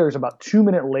then Myers, about 2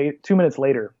 minutes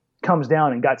later, comes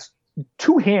down and got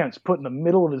 2 hands put in the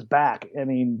middle of his back.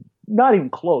 Not even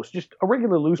close, just a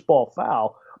regular loose ball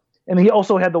foul. And he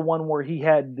also had the one where he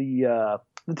had the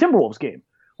Timberwolves game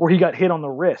where he got hit on the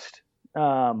wrist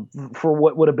for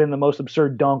what would have been the most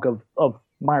absurd dunk of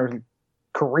Myers'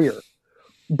 career.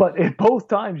 But at both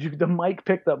times, the mic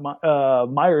picked up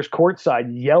Myers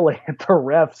courtside yelling at the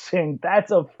ref saying,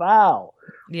 that's a foul.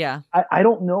 Yeah. I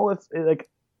don't know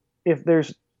if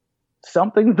there's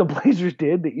something the Blazers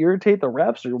did to irritate the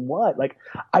refs or what.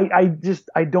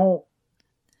 I don't.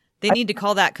 They need to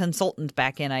call that consultant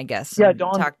back in, I guess. Yeah,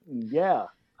 talk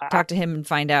to him and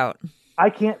find out.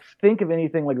 I can't think of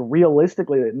anything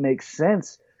realistically that makes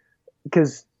sense,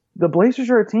 because the Blazers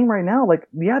are a team right now.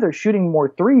 They're shooting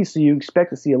more threes, so you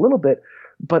expect to see a little bit,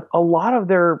 but a lot of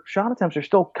their shot attempts are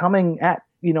still coming at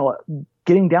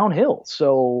getting downhill.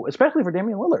 So especially for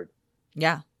Damian Lillard.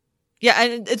 Yeah. Yeah,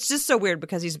 and it's just so weird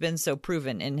because he's been so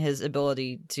proven in his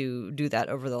ability to do that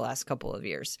over the last couple of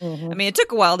years. Mm-hmm. It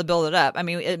took a while to build it up.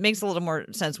 It makes a little more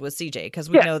sense with CJ because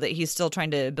we know that he's still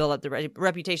trying to build up the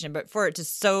reputation. But for it to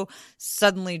so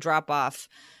suddenly drop off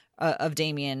of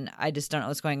Damian, I just don't know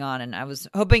what's going on. And I was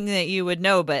hoping that you would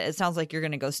know, but it sounds like you're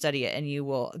going to go study it and you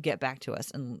will get back to us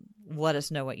and let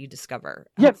us know what you discover.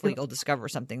 Yeah, hopefully you'll discover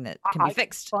something that can be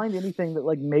fixed. Find anything that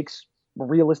makes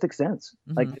realistic sense.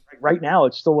 Right now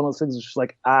it's still one of those things. It's just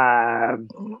I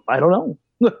don't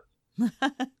know.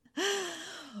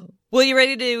 Well, you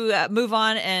ready to move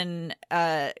on and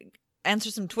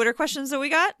answer some Twitter questions that we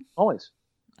got? Always.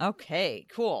 Okay,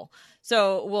 cool.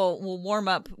 So we'll warm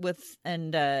up with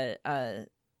one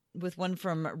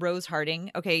from Rose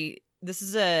Harding. Okay, this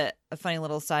is a funny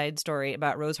little side story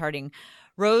about Rose Harding.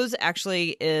 Rose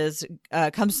actually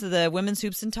comes to the Women's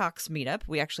Hoops and Talks meetup.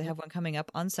 We actually have one coming up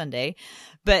on Sunday.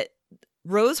 But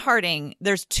Rose Harding,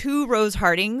 there's 2 Rose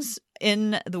Hardings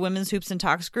in the Women's Hoops and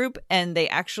Talks group, and they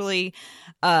actually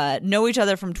know each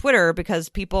other from Twitter because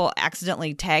people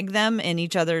accidentally tag them in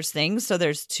each other's things. So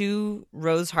there's two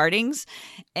Rose Hardings,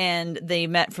 and they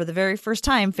met for the very first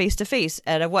time face to face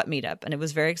at a What meetup, and it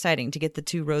was very exciting to get the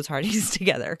two Rose Hardings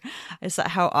together. I just thought,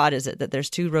 how odd is it that there's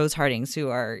two Rose Hardings who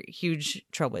are huge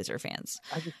Trailblazer fans?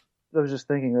 I was just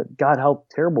thinking that, God, how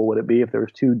terrible would it be if there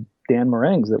was two Dan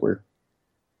Marengs that were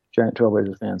giant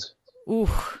Trailblazers fans? Ooh,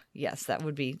 yes, that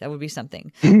would be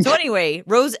something. So anyway,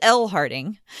 Rose L.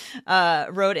 Harding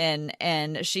wrote in,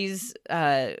 and she's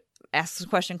asks a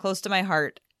question close to my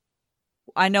heart.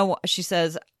 I know, she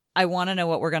says, I want to know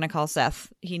what we're going to call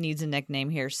Seth. He needs a nickname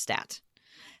here, Stat.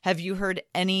 Have you heard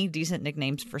any decent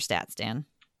nicknames for Stats, Dan?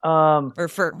 Or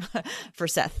for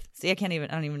Seth? See, I don't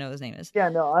even know what his name is. Yeah,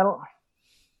 no, I don't.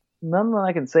 None that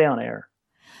I can say on air.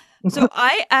 So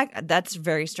that's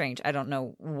very strange. I don't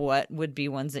know what would be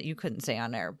ones that you couldn't say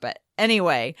on air. But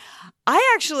anyway,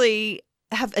 I actually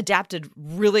have adapted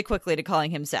really quickly to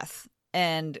calling him Seth.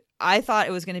 And I thought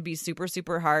it was going to be super,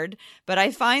 super hard. But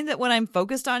I find that when I'm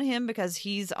focused on him because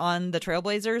he's on the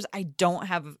Trailblazers, I don't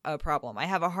have a problem. I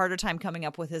have a harder time coming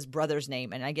up with his brother's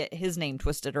name, and I get his name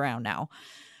twisted around now.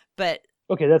 But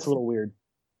okay, that's a little weird.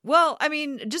 Well, I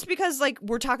mean, just because, like,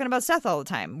 we're talking about Seth all the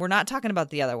time. We're not talking about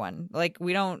the other one. Like,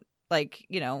 we don't, like,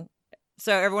 you know.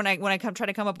 So everyone, when I try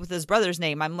to come up with his brother's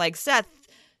name, I'm like, Seth.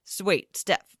 Wait,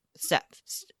 Steph.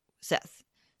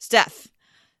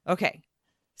 Okay.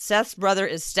 Seth's brother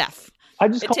is Steph. I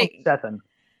just call him Stethan.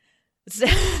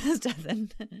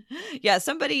 Stethan. Yeah,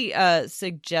 somebody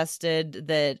suggested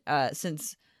that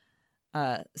since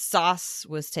Sauce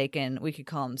was taken, we could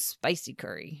call him Spicy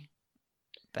Curry.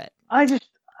 But I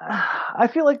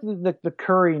feel like the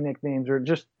Curry nicknames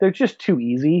they're just too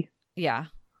easy. Yeah.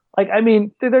 Like, I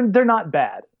mean, they're not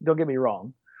bad. Don't get me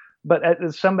wrong. But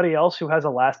as somebody else who has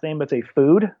a last name that's a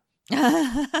food,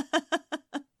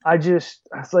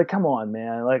 it's like, come on,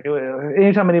 man. Like,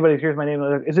 anytime anybody hears my name,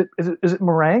 like, is it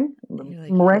meringue?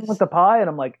 Like, meringue with the pie? And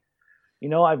I'm like,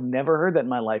 I've never heard that in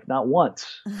my life, not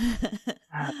once.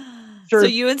 Sure. So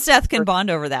you and Seth can bond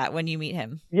over that when you meet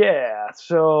him. Yeah.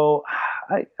 So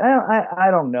I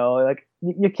don't know. Like,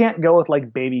 you can't go with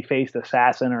like baby-faced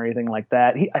assassin or anything like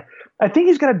that. I think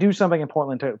he's got to do something in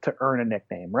Portland to earn a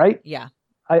nickname, right? Yeah.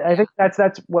 I think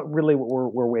that's what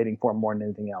we're waiting for more than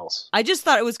anything else. I just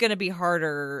thought it was going to be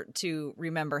harder to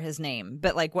remember his name,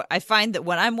 but like what I find that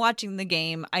when I'm watching the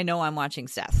game, I know I'm watching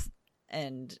Seth,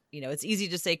 and it's easy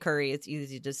to say Curry, it's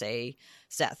easy to say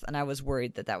Seth, and I was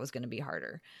worried that was going to be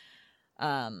harder.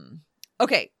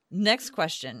 Okay, next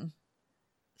question.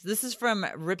 So this is from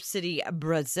Rip City,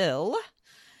 Brazil,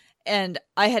 and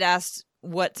I had asked,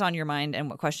 what's on your mind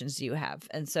and what questions do you have?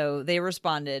 And so they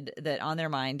responded that on their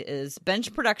mind is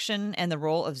bench production and the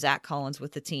role of Zach Collins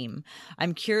with the team.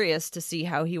 I'm curious to see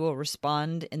how he will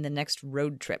respond in the next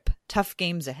road trip. Tough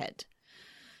games ahead.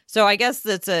 So I guess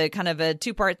that's a kind of a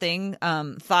two-part thing.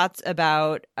 Thoughts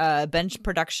about bench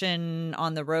production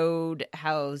on the road,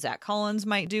 how Zach Collins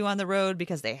might do on the road,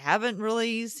 because they haven't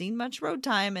really seen much road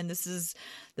time, and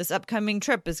this upcoming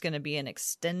trip is going to be an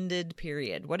extended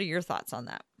period. What are your thoughts on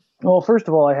that? Well, first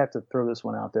of all, I have to throw this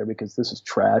one out there because this is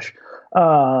trash.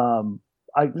 I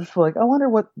just feel like, I wonder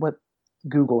what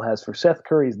Google has for Seth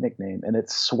Curry's nickname, and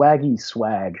it's Swaggy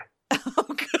Swag. Oh,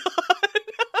 God.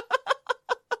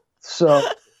 So,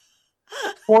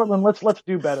 Portland, let's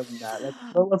do better than that.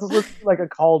 Let's do like a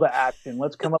call to action.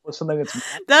 Let's come up with something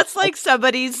that's like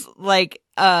somebody's like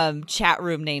chat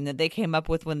room name that they came up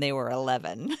with when they were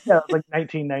 11. Yeah, it's like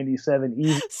 1997.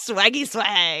 Easy. Swaggy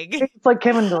Swag. It's like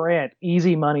Kevin Durant,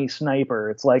 Easy Money Sniper.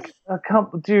 It's like,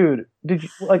 dude, did you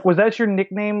was that your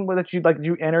nickname that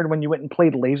you entered when you went and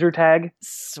played laser tag?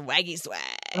 Swaggy Swag.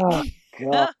 Oh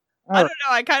God. I don't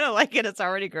know. I kind of like it. It's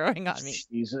already growing on me.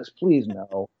 Jesus, please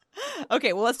no.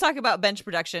 Okay, well, let's talk about bench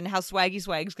production, how Swaggy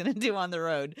Swag's going to do on the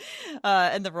road,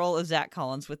 and the role of Zach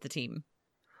Collins with the team.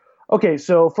 Okay,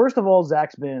 so first of all,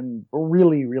 Zach's been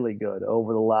really, really good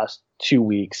over the last 2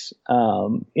 weeks,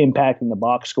 impacting the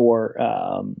box score.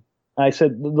 I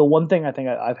said the one thing I think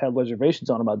I've had reservations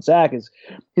on about Zach is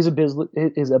his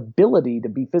ability to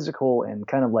be physical and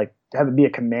kind of like have it be a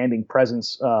commanding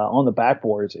presence on the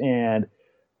backboards. And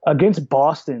against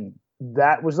Boston,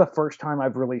 that was the first time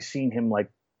I've really seen him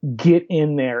like get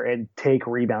in there and take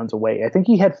rebounds away. I think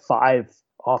he had 5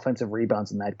 offensive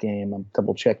rebounds in that game. I'm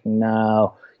double checking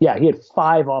now. Yeah, he had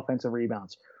 5 offensive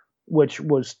rebounds, which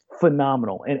was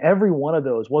phenomenal. And every one of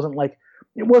those wasn't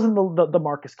the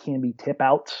Marcus Camby tip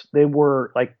outs. They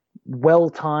were like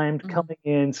well timed, coming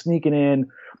in, sneaking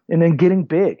in, and then getting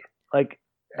big. Like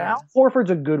Al Horford's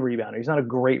a good rebounder. He's not a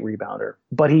great rebounder,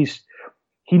 but he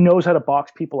knows how to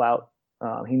box people out.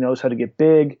 He knows how to get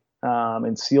big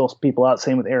and seals people out.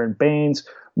 Same with Aaron Baines.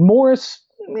 Morris,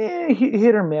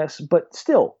 hit or miss, but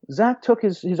still, Zach took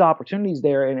his opportunities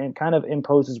there and kind of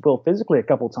imposed his will physically a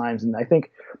couple times. And I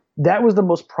think that was the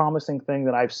most promising thing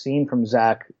that I've seen from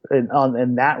Zach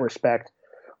in that respect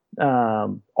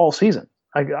all season.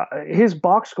 His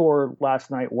box score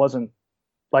last night wasn't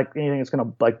like anything that's going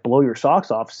to like blow your socks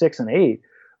off, 6 and 8.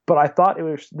 But I thought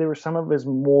there were some of his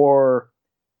more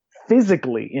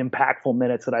physically impactful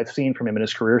minutes that I've seen from him in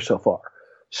his career so far.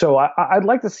 So I'd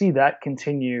like to see that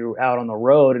continue out on the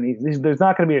road. And there's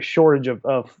not going to be a shortage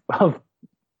of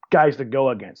guys to go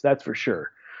against. That's for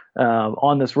sure.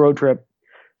 On this road trip,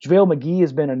 JaVale McGee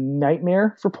has been a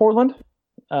nightmare for Portland.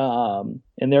 And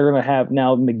they're going to have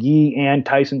now McGee and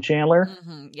Tyson Chandler.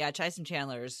 Mm-hmm. Yeah, Tyson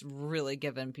Chandler is really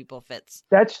giving people fits.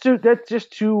 That's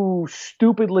just two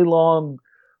stupidly long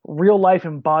real life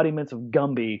embodiments of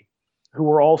Gumby, who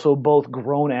are also both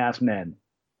grown ass men.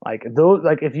 Like those,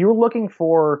 like if you're looking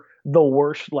for the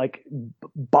worst like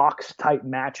box type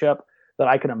matchup that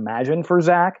I can imagine for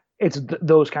Zach, it's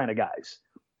those kind of guys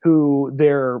who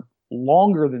they're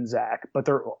longer than Zach, but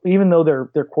even though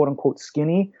they're quote unquote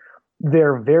skinny,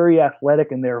 they're very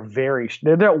athletic and they're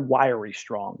wiry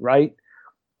strong, right?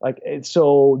 Like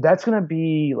so that's going to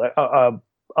be like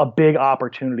a big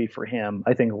opportunity for him,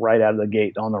 I think, right out of the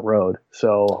gate on the road.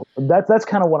 So that's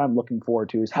kind of what I'm looking forward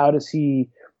to, is how does he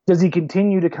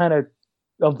continue to kind of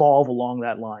evolve along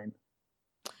that line?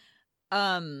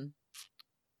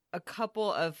 A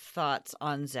couple of thoughts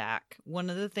on Zach. One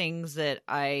of the things that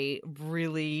I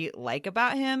really like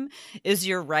about him is,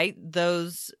 you're right,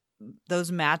 those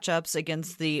matchups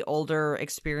against the older,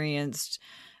 experienced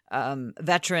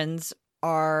veterans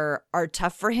are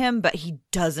tough for him, but he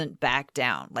doesn't back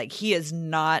down. Like, he is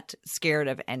not scared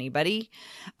of anybody.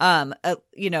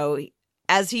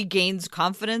 As he gains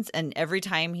confidence, and every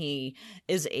time he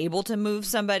is able to move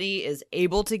somebody, is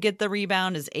able to get the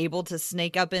rebound, is able to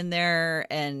snake up in there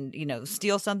and,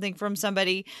 steal something from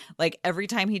somebody, like every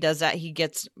time he does that, he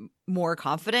gets more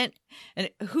confident. And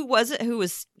who was it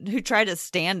who tried to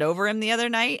stand over him the other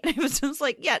night? It was just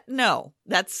like, yeah, no,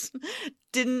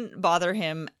 didn't bother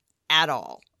him at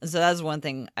all. So that's one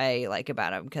thing I like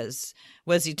about him, because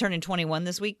was he turning 21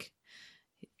 this week?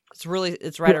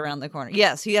 It's right around the corner.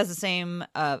 Yes, he has the same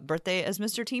birthday as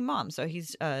Mr. Team Mom, so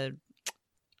he's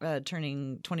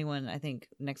turning 21, I think,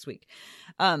 next week.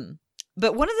 But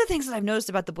one of the things that I've noticed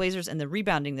about the Blazers and the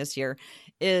rebounding this year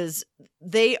is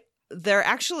they're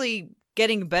actually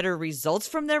getting better results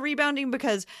from their rebounding,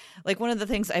 because like one of the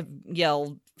things I've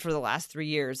yelled for the last 3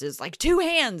 years is like 2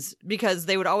 hands, because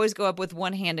they would always go up with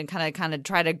one hand and kind of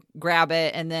try to grab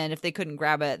it, and then if they couldn't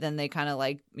grab it, then they kind of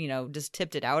like just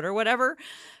tipped it out or whatever.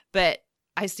 But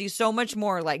I see so much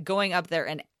more like going up there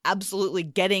and absolutely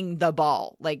getting the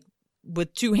ball like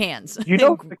with 2 hands. You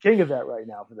know the king of that right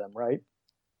now for them, right?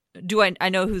 Do I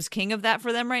know who's king of that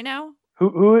for them right now?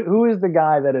 Who is the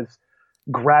guy that is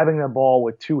grabbing the ball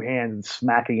with 2 hands and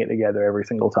smacking it together every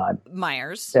single time?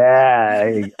 Myers. Yeah,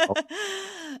 there you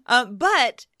go.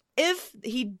 But if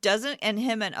he doesn't, and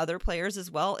him and other players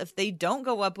as well, if they don't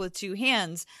go up with 2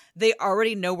 hands, they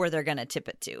already know where they're going to tip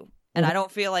it to. And I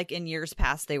don't feel like in years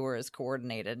past they were as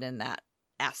coordinated in that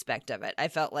aspect of it. I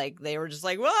felt like they were just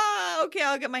like, well, okay,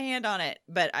 I'll get my hand on it.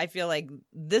 But I feel like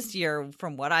this year,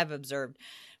 from what I've observed,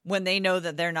 when they know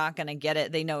that they're not going to get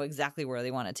it, they know exactly where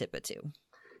they want to tip it to.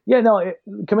 Yeah, no,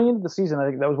 coming into the season, I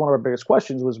think that was one of our biggest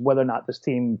questions, was whether or not this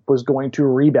team was going to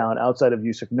rebound outside of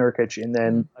Jusuf Nurkic, and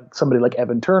then somebody like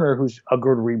Evan Turner, who's a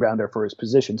good rebounder for his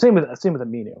position. Same with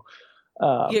Aminu.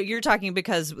 You're talking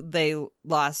because they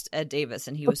lost Ed Davis,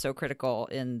 and he was so critical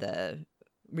in the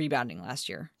rebounding last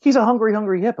year. He's a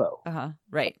hungry hippo.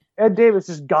 Right. Ed Davis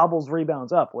just gobbles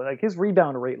rebounds up. Like his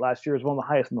rebound rate last year is one of the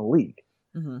highest in the league.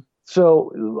 Mm-hmm.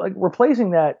 So like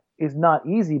replacing that is not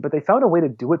easy, but they found a way to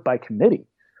do it by committee.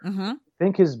 Mm-hmm. I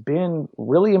think has been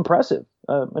really impressive.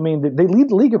 They lead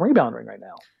the league in rebounding right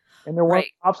now, and they're one of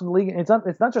the tops in the league. And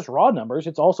it's not just raw numbers;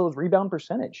 it's also his rebound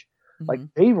percentage. Mm-hmm. Like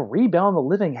they rebound the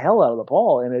living hell out of the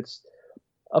ball, and it's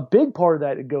a big part of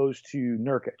that. It goes to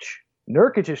Nurkic.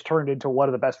 Nurkic has turned into one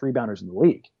of the best rebounders in the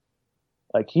league.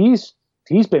 Like he's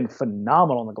been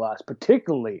phenomenal on the glass,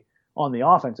 particularly on the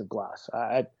offensive glass.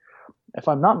 If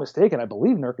I'm not mistaken, I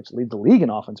believe Nurkic leads the league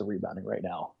in offensive rebounding right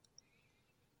now.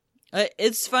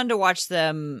 It's fun to watch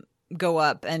them go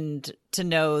up and to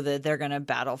know that they're going to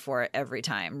battle for it every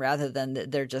time, rather than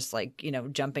that they're just like,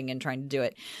 jumping and trying to do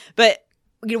it. But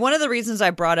one of the reasons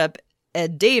I brought up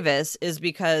Ed Davis is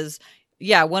because,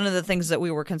 one of the things that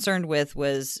we were concerned with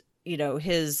was,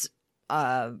 his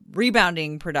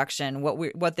rebounding production,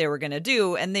 what they were going to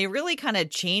do. And they really kind of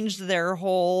changed their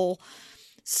whole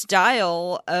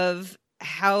style of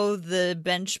how the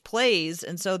bench plays,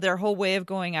 and so their whole way of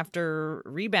going after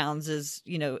rebounds is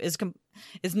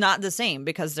not the same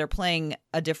because they're playing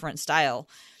a different style.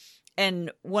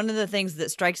 And one of the things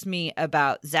that strikes me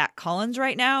about Zach Collins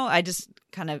right now, I just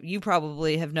you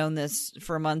probably have known this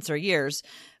for months or years,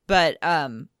 but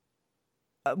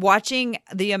watching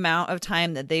the amount of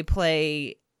time that they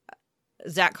play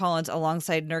Zach Collins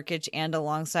alongside Nurkic and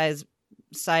alongside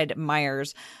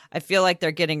Myers, I feel like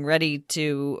they're getting ready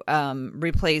to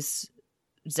replace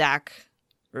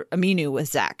Aminu with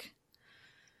Zach.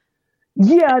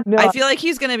 Yeah, no. I feel like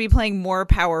he's going to be playing more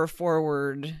power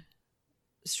forward,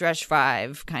 stretch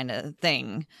five kind of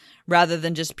thing, rather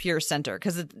than just pure center.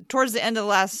 Because towards the end of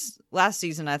last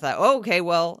season, I thought, oh, okay,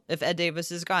 well, if Ed Davis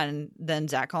is gone, then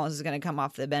Zach Collins is going to come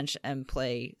off the bench and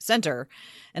play center.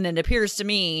 And it appears to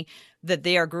me that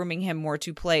they are grooming him more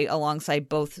to play alongside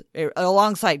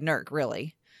Nurk,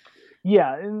 really.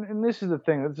 Yeah, and this is the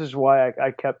thing. This is why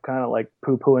I kept kind of like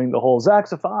poo-pooing the whole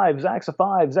Zach's a five,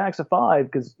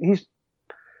 because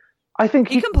I think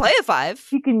he can play a five.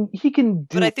 He can do.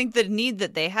 But I think the need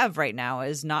that they have right now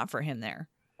is not for him there.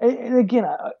 And again,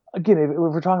 if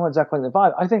we're talking about Zach playing the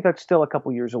five, I think that's still a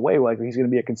couple years away. Like he's going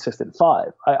to be a consistent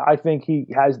five. I think he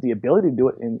has the ability to do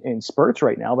it in spurts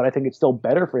right now, but I think it's still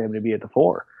better for him to be at the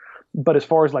four. But as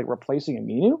far as like replacing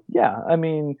Aminu, yeah, I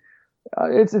mean,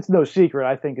 it's no secret.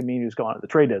 I think Aminu's gone at the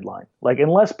trade deadline. Like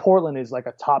unless Portland is like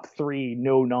a top 3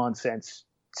 no nonsense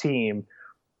team,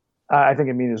 I think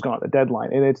Aminu's gone at the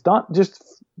deadline. And it's not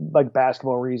just like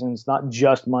basketball reasons, not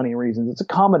just money reasons. It's a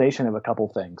combination of a couple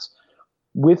things.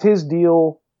 With his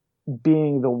deal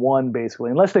being the one,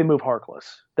 basically, unless they move Harkless,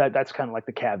 that's kind of like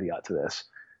the caveat to this.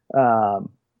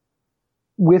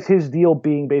 With his deal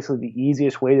being basically the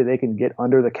easiest way that they can get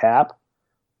under the cap,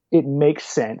 it makes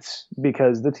sense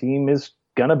because the team is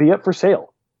going to be up for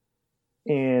sale.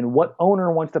 And what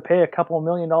owner wants to pay a couple of $1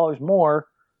 million more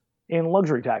in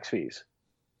luxury tax fees?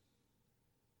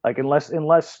 Like unless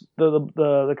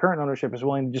the current ownership is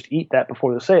willing to just eat that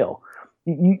before the sale.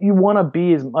 You want to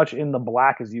be as much in the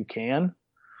black as you can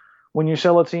when you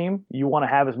sell a team. You want to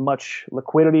have as much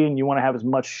liquidity and you want to have as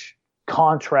much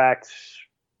contract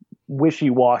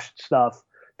wishy-wash stuff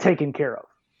taken care of.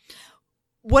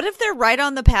 What if they're right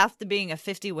on the path to being a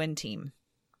 50-win team?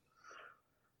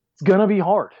 It's going to be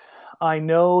hard. I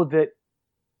know that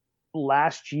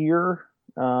last year,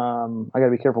 I got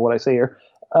to be careful what I say here.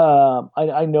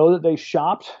 I know that they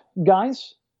shopped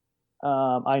guys.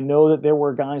 I know that there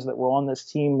were guys that were on this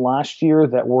team last year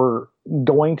that were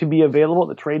going to be available at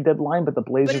the trade deadline, but the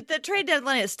Blazers. But at the trade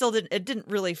deadline, it didn't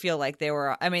really feel like they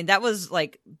were. I mean, that was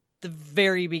like the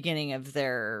very beginning of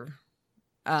their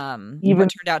what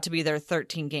turned out to be their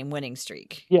 13-game winning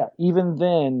streak. Yeah, even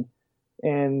then,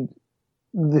 and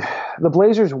the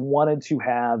Blazers wanted to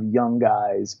have young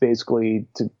guys basically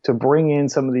to bring in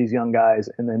some of these young guys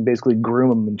and then basically groom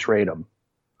them and trade them.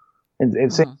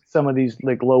 And some of these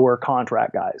like lower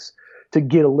contract guys to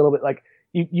get a little bit like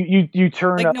you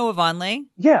turn like up Noah Vonleh.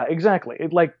 Yeah, exactly.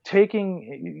 It's like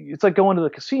going to the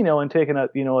casino and taking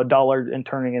 $1 and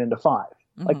turning it into $5.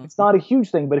 Mm-hmm. Like it's not a huge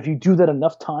thing, but if you do that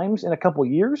enough times in a couple of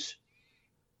years,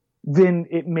 then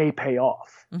it may pay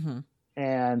off. Mm-hmm.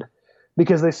 And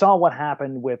because they saw what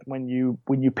happened with when you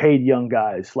paid young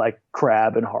guys like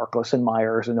Crabbe and Harkless and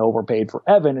Myers and overpaid for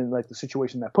Evan and like the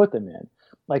situation that put them in.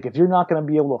 Like if you're not going to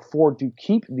be able to afford to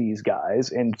keep these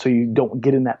guys and so you don't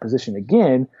get in that position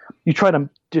again, you try to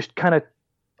just kind of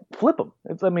flip them.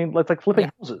 It's like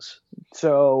flipping houses.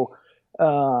 So,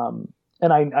 and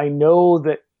I know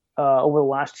that over the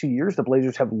last 2 years, the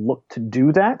Blazers have looked to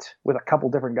do that with a couple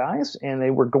different guys, and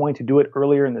they were going to do it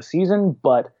earlier in the season,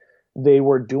 but they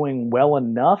were doing well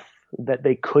enough that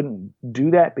they couldn't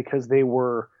do that because they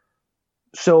were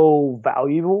so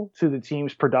valuable to the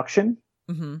team's production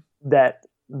that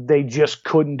they just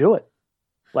couldn't do it.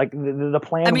 Like the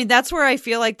plan. I mean, that's where I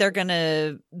feel like they're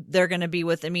gonna be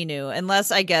with Aminu,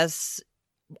 unless I guess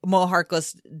Mo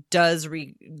Harkless does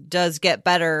get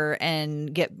better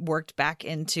and get worked back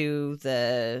into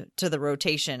the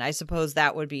rotation. I suppose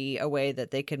that would be a way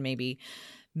that they could maybe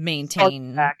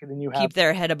keep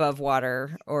their head above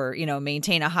water, or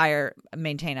maintain a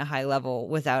high level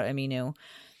without Aminu.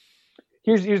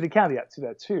 Here's the caveat to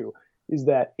that too, is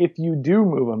that if you do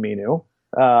move Aminu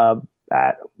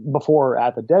at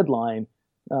the deadline,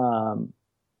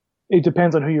 it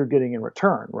depends on who you're getting in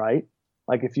return, right?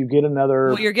 Like if you get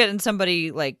another, you're getting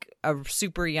somebody like a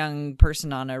super young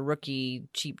person on a rookie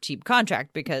cheap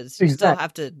contract because you still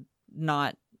have to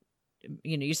not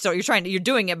you're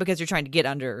doing it because you're trying to get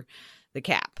under the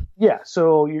cap. Yeah,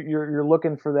 so you're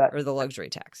looking for that, or the luxury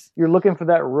tax. You're looking for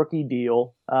that rookie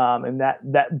deal, and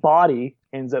that body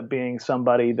ends up being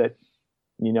somebody that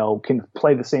can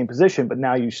play the same position. But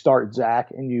now you start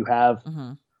Zach, and you have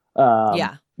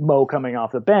Mo coming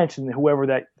off the bench, and whoever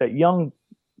that young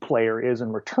player is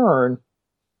in return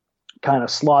kind of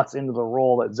slots into the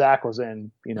role that Zach was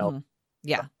in, a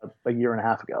year and a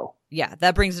half ago. Yeah,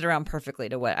 that brings it around perfectly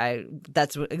to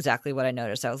that's exactly what I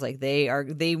noticed. I was like, they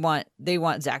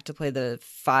want Zach to play the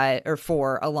 5 or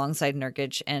 4 alongside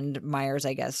Nurkic and Myers,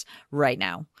 I guess, right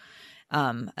now.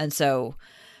 And so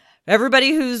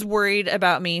everybody who's worried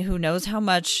about me, who knows how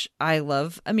much I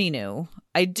love Aminu,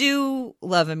 I do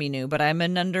love Aminu, but I'm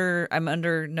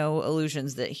under no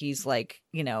illusions that he's like,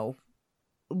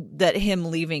 that him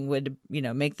leaving would,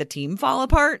 make the team fall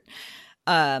apart.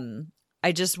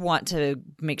 I just want to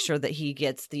make sure that he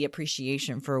gets the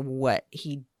appreciation for what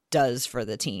he does for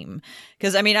the team.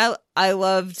 Because, I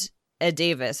loved Ed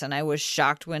Davis, and I was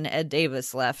shocked when Ed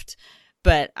Davis left.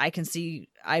 But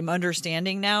I'm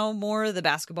understanding now more of the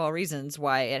basketball reasons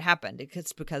why it happened.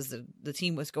 It's because the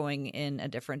team was going in a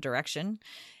different direction.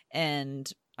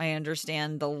 And I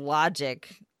understand the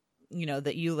logic,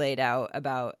 that you laid out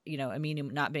about,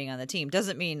 Aminu not being on the team.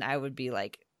 Doesn't mean I would be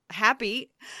like, happy,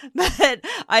 but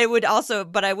I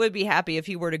would be happy if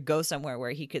he were to go somewhere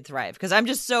where he could thrive, because I'm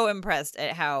just so impressed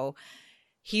at how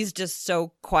he's just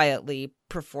so quietly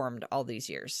performed all these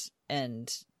years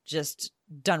and just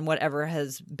done whatever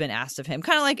has been asked of him,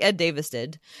 kind of like Ed Davis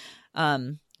did.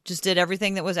 Just did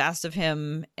everything that was asked of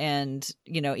him, and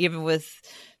even with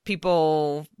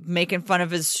people making fun of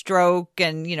his stroke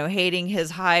and hating his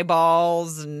high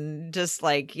balls, and just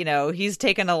like he's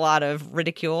taken a lot of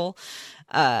ridicule.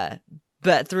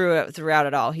 But throughout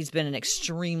it all, he's been an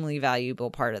extremely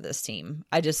valuable part of this team.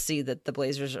 I just see that the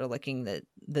Blazers are looking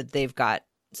that they've got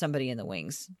somebody in the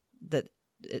wings that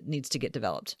it needs to get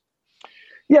developed.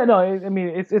 Yeah, no,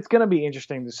 it's going to be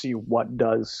interesting to see what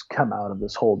does come out of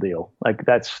this whole deal. Like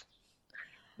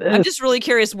I'm just really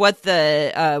curious what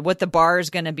the bar is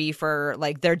going to be for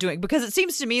like they're doing, because it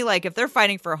seems to me like if they're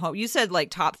fighting for home, you said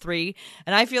like top 3,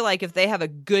 and I feel like if they have a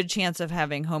good chance of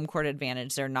having home court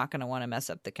advantage, they're not going to want to mess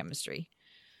up the chemistry.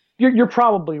 You're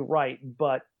probably right,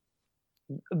 but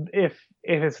if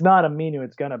it's not Aminu,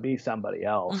 it's going to be somebody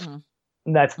else. Mm-hmm.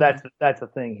 And that's the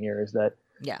thing here is that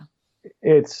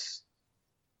it's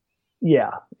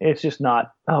just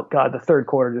not. Oh God, the third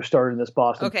quarter just started in this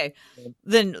Boston. Okay,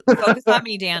 then focus on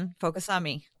me, Dan. Focus on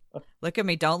me. Look at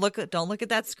me. Don't look at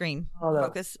that screen. Oh, no.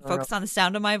 Focus on the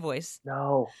sound of my voice.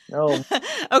 No.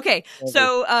 Okay,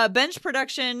 so bench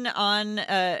production on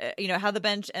how the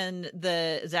bench and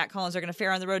the Zach Collins are going to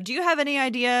fare on the road. Do you have any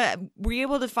idea? Were you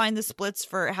able to find the splits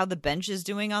for how the bench is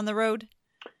doing on the road?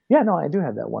 Yeah, no, I do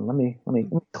have that one. Let me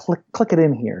click it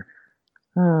in here.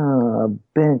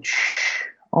 Bench.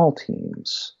 All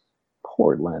teams,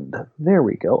 Portland. There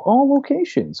we go. All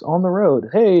locations on the road.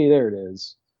 Hey, there it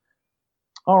is.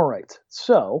 All right.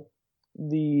 So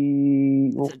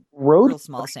the road, real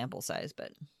small sample size,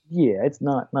 but yeah, it's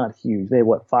not huge. They have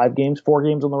 4 games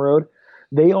on the road.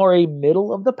 They are a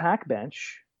middle of the pack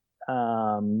bench.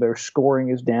 Their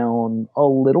scoring is down a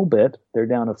little bit. They're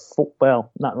down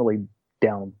not really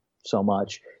down so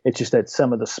much. It's just that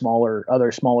some of the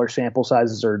other smaller sample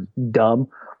sizes are dumb.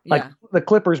 Like the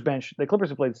Clippers bench, the Clippers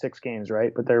have played 6 games,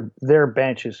 right? But their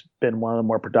bench has been one of the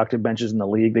more productive benches in the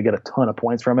league. They get a ton of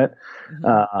points from it.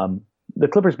 Mm-hmm. The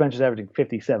Clippers bench is averaging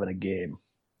 57 a game.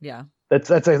 Yeah, that's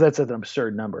an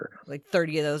absurd number. Like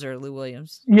 30 of those are Lou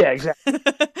Williams. Yeah, exactly.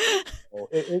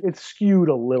 It's skewed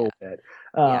a little bit.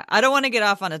 I don't want to get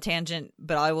off on a tangent,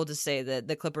 but I will just say that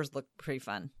the Clippers look pretty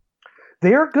fun.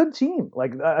 They're a good team.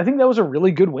 Like I think that was a really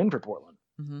good win for Portland.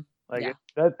 Mm-hmm.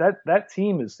 That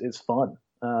team is fun.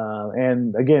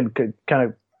 And again, kind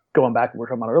of going back to what we were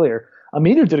talking about earlier,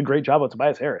 Aminu did a great job with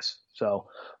Tobias Harris. So,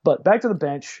 but back to the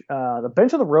bench. The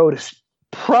bench on the road is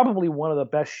probably one of the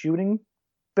best shooting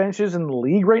benches in the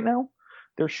league right now.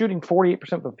 They're shooting 48%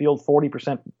 from the field,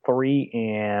 40% three,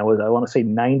 and I want to say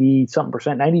 90-something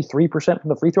percent, 93% from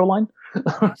the free throw line.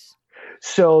 Nice.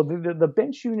 So the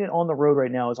bench unit on the road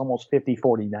right now is almost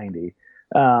 50-40-90.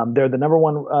 They're the number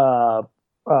one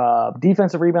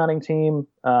defensive rebounding team,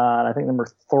 and I think number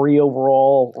 3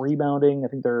 overall rebounding. I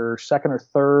think they're second or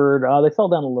third. They fell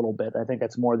down a little bit. I think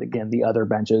that's more again the other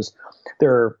benches.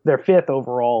 They're 5th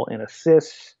overall in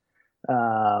assists.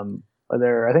 I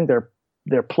think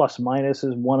their plus minus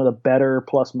is one of the better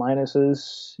plus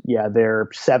minuses. Yeah, they're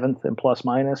 7th in plus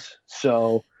minus.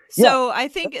 So I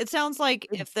think it sounds like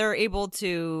if they're able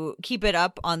to keep it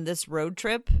up on this road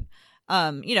trip,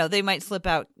 They might slip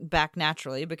out back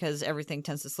naturally because everything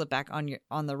tends to slip back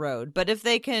on the road. But if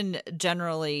they can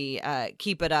generally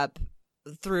keep it up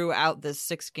throughout this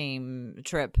 6-game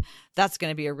trip, that's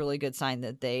going to be a really good sign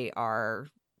that they are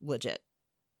legit.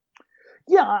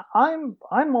 Yeah, I'm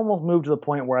almost moved to the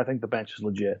point where I think the bench is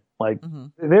legit. Like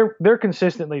they're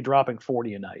consistently dropping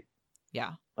 40 a night.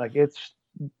 Yeah. Like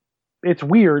it's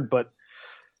weird, but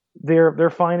they're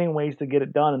finding ways to get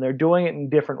it done, and they're doing it in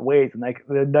different ways, and like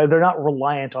they're not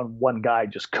reliant on one guy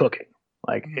just cooking.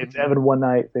 Like it's Evan one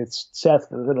night, it's Seth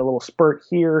in a little spurt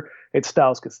here, it's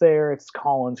Stauskas there, it's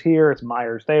Collins here, it's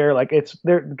Myers there. Like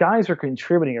guys are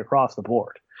contributing across the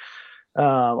board.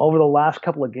 Over the last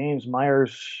couple of games,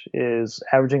 Myers is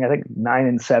averaging, I think, 9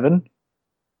 and 7.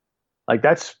 Like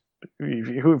that's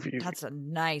a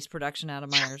nice production out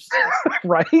of Myers,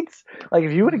 right? Like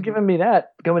if you would have given me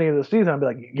that coming into the season, I'd be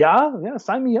like, yeah,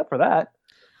 sign me up for that.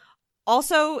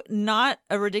 Also, not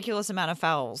a ridiculous amount of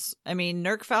fouls. I mean,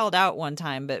 Nurk fouled out one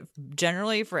time, but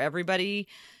generally for everybody,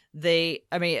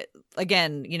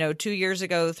 again, 2 years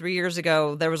ago, 3 years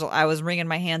ago, I was wringing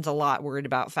my hands a lot worried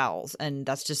about fouls. And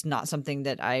that's just not something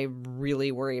that I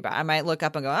really worry about. I might look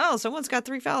up and go, oh, someone's got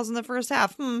 3 fouls in the first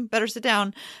half. Better sit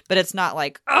down. But it's not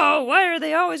like, oh, why are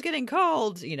they always getting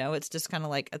called? It's just kind of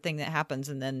like a thing that happens.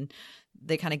 And then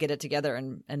they kind of get it together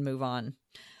and move on.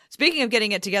 Speaking of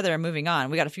getting it together and moving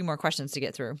on, we got a few more questions to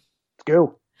get through. Let's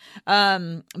go.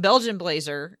 Belgian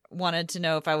Blazer wanted to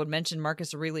know if I would mention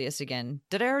Marcus Aurelius again.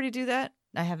 Did I already do that?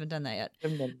 I haven't done that yet.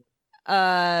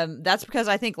 That's because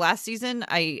I think last season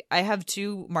I have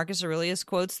 2 Marcus Aurelius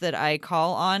quotes that I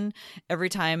call on every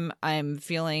time I'm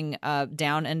feeling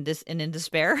down and in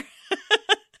despair.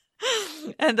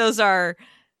 And those are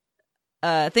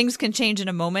things can change in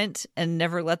a moment and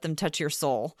never let them touch your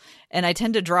soul. And I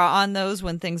tend to draw on those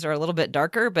when things are a little bit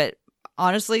darker, but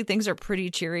honestly, things are pretty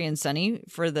cheery and sunny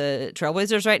for the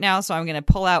Trailblazers right now. So I'm going to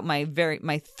pull out my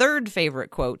third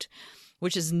favorite quote,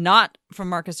 which is not from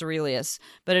Marcus Aurelius,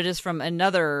 but it is from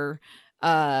another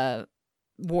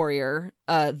warrior,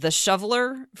 the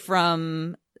Shoveler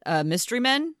from Mystery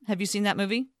Men. Have you seen that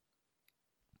movie?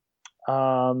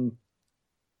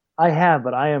 I have,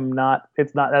 but I am not.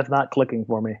 That's not clicking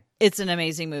for me. It's an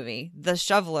amazing movie. The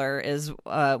Shoveler is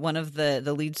one of the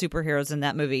lead superheroes in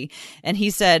that movie. And he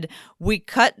said, "We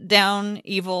cut down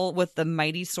evil with the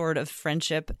mighty sword of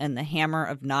friendship and the hammer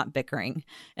of not bickering."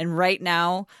 And right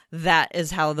now, that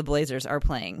is how the Blazers are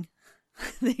playing.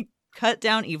 They cut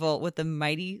down evil with the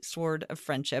mighty sword of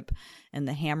friendship and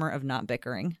the hammer of not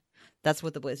bickering. That's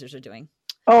what the Blazers are doing.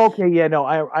 Oh, okay. Yeah, no,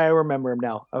 I remember him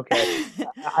now. Okay.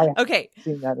 I okay. haven't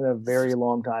seen that in a very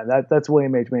long time. That's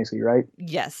William H. Macy, right?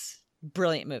 Yes.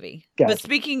 Brilliant movie. Gotcha. But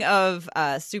speaking of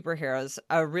superheroes,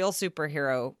 a real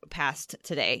superhero passed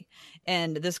today.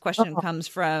 And this question comes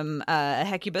from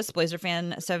Hecubus, Blazer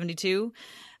fan 72,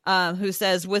 who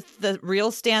says, with the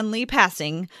real Stan Lee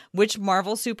passing, which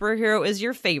Marvel superhero is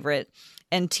your favorite?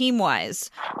 And team-wise,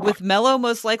 with Melo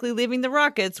most likely leaving the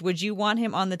Rockets, would you want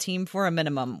him on the team for a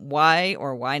minimum? Why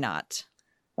or why not?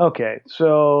 Okay,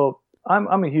 so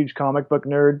I'm a huge comic book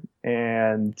nerd,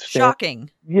 and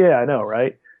shocking. Yeah, I know,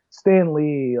 right? Stan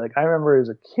Lee, like I remember as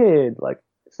a kid, like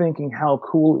thinking how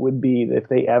cool it would be if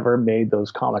they ever made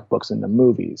those comic books into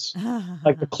movies.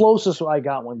 Like the closest I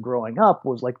got when growing up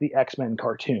was like the X-Men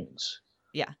cartoons.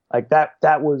 Yeah, like that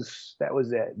was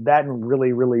it. That and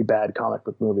really, really bad comic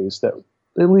book movies that.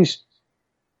 At least,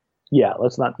 yeah,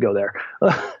 let's not go there.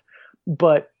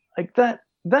 But like that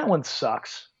one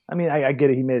sucks. I mean, I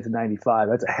get it. He made it to 95.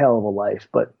 That's a hell of a life.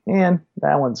 But man,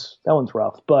 that one's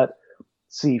rough. But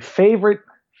see, favorite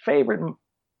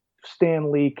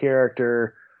Stan Lee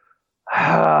character.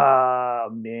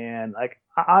 Man, like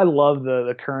I love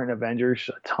the current Avengers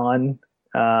a ton.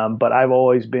 But I've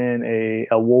always been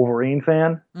a Wolverine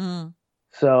fan.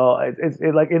 So it's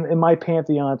like in my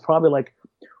pantheon, it's probably like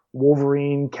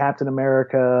Wolverine, Captain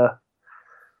America.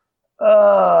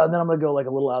 And then I'm gonna go like a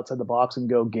little outside the box and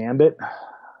go Gambit.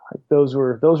 Like those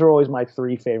were always my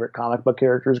 3 favorite comic book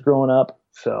characters growing up.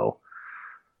 So,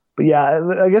 but yeah,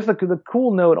 I guess the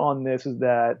cool note on this is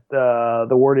that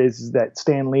the word is that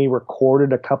Stan Lee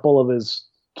recorded a couple of his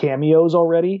cameos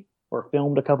already, or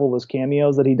filmed a couple of his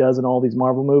cameos that he does in all these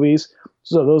Marvel movies.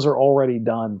 So those are already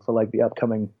done for like the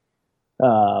upcoming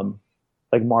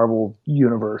like Marvel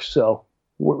universe. So.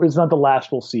 It's not the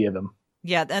last we'll see of him.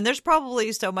 Yeah, and there's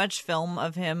probably so much film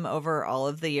of him over all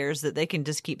of the years that they can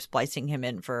just keep splicing him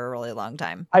in for a really long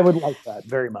time. I would like that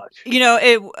very much. When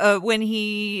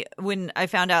I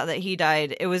found out that he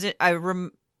died, I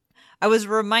was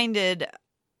reminded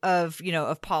of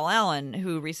Paul Allen,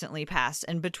 who recently passed,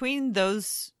 and between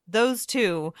those those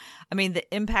two, I mean,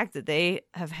 the impact that they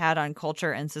have had on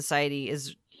culture and society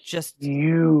is just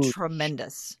Huge.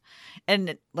 tremendous.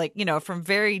 And like, from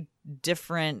very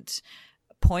different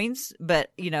points,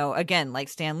 but again, like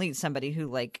Stan Lee, somebody who,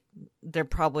 like, there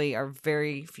probably are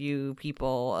very few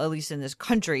people, at least in this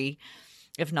country,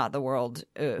 if not the world,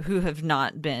 who have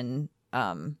not been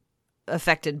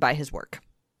affected by his work.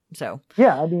 So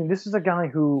yeah, I mean, this is a guy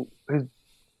who has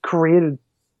created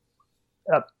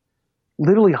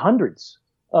literally hundreds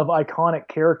of iconic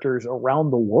characters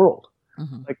around the world,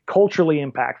 like culturally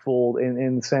impactful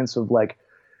in the sense of like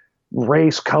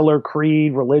race, color,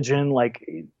 creed, religion, like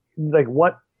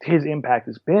what his impact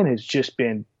has just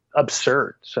been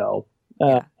absurd. So,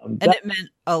 and it meant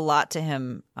a lot to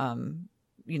him,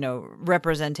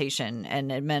 representation,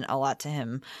 and it meant a lot to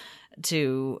him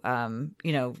to,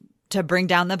 to bring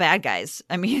down the bad guys.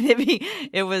 I mean,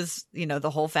 it was, the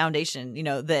whole foundation,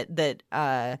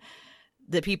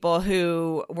 that people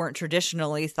who weren't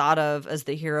traditionally thought of as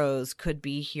the heroes could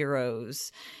be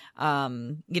heroes.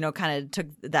 Kind of took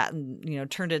that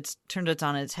and, turned it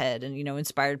on its head, and,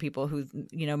 inspired people who,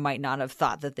 might not have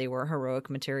thought that they were heroic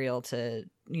material to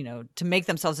make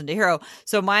themselves into hero.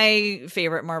 So my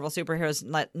favorite Marvel superhero is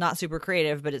not super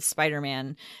creative, but it's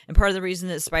Spider-Man. And part of the reason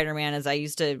that Spider-Man is I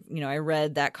used to, I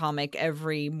read that comic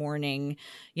every morning,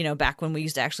 back when we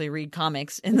used to actually read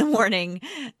comics in the morning.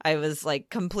 I was like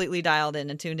completely dialed in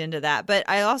and tuned into that. But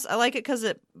I like it because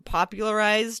it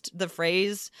popularized the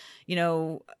phrase,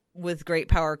 with great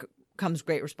power comes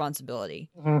great responsibility.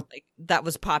 Like that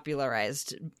was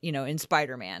popularized, in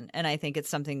Spider-Man. And I think it's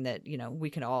something that, we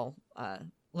can all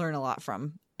learn a lot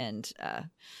from and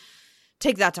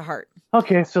take that to heart.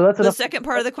 Okay, so that's the second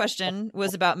part of the question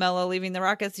was about Melo leaving the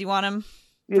Rockets. You want him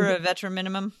for a veteran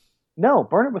minimum? No,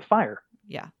 burn it with fire.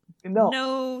 Yeah.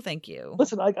 No, thank you.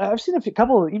 Listen, I've seen a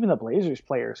couple of even the Blazers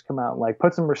players come out and like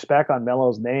put some respect on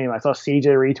Melo's name. I saw CJ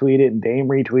retweet it and Dame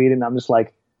retweet it, and I'm just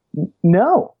like,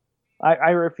 no,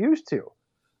 I refuse to.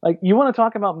 Like, you want to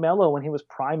talk about Melo when he was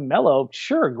prime Melo?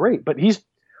 Sure, great, but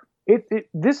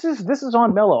this is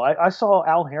on Melo. I saw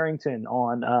Al Harrington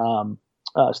on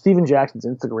Steven Jackson's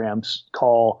Instagram's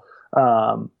call.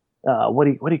 What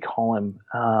do you call him?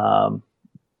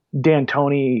 Dan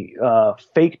Tony,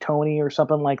 fake Tony or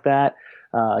something like that.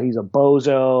 He's a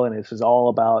bozo, and this is all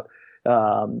about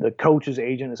the coach's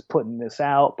agent is putting this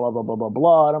out, blah blah blah blah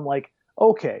blah. And I'm like,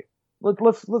 okay,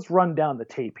 let's run down the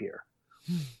tape here.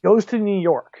 Goes to New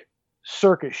York,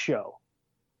 circus show,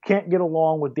 can't get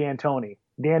along with Dan Tony.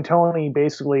 Dan Tony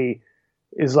basically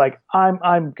is like,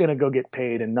 I'm gonna go get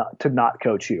paid and not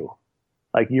coach you.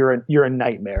 Like, you're a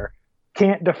nightmare.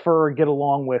 Can't get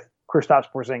along with Kristaps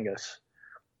Porzingis.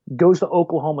 Goes to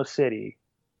Oklahoma City,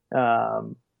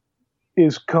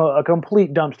 is a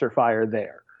complete dumpster fire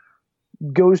there.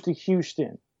 Goes to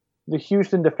Houston. The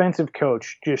Houston defensive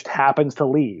coach just happens to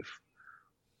leave.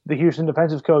 The Houston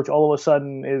defensive coach all of a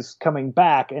sudden is coming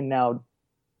back, and now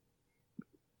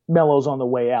Melo's on the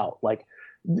way out. Like,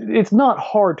 it's not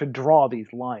hard to draw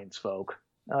these lines, folk.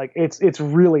 Like, it's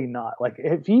really not. Like,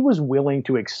 if he was willing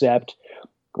to accept,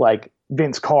 like,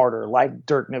 Vince Carter, like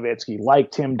Dirk Nowitzki,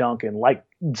 like Tim Duncan, like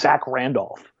Zach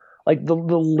Randolph, like the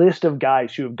list of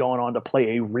guys who have gone on to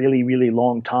play a really, really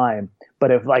long time, but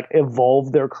have like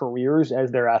evolved their careers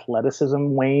as their athleticism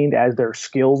waned, as their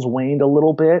skills waned a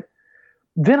little bit,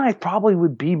 then I probably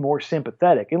would be more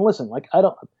sympathetic. And listen, like,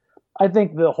 I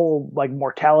think the whole like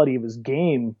mortality of his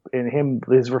game and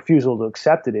his refusal to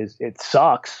accept it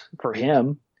sucks for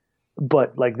him.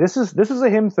 But like, this is a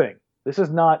him thing. This is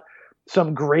not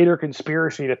some greater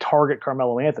conspiracy to target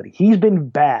Carmelo Anthony. He's been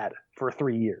bad for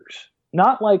 3 years.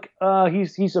 Not like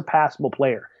he's a passable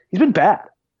player. He's been bad.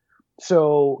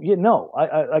 So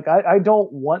I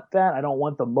don't want that. I don't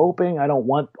want the moping. I don't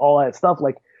want all that stuff.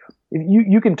 Like,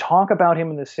 you can talk about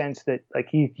him in the sense that like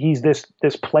he's this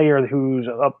player who's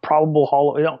a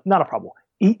probable not a probable.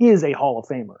 He is a Hall of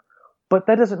Famer. But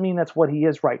that doesn't mean that's what he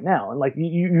is right now. And like,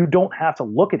 you don't have to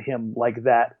look at him like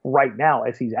that right now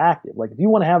as he's active. Like, if you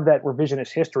want to have that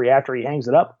revisionist history after he hangs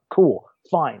it up, cool,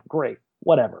 fine, great,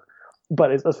 whatever.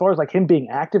 But as far as like him being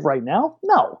active right now,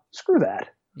 no, screw that.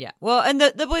 Yeah. Well, and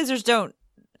the Blazers don't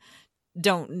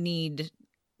need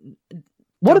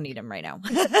him right now.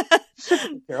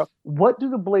 What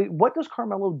does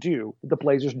Carmelo do that the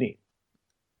Blazers need?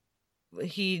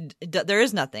 There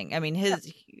is nothing. I mean,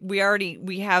 we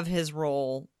have his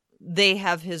role. They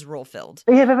have his role filled.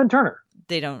 They have Evan Turner.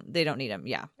 They don't need him.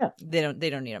 Yeah. They don't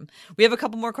need him. We have a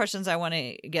couple more questions I want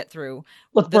to get through.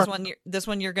 This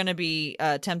one you're going to be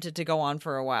tempted to go on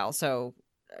for a while. So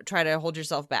try to hold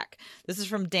yourself back. This is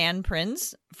from Dan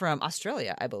Prinz from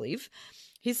Australia, I believe.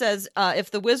 He says, if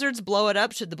the Wizards blow it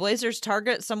up, should the Blazers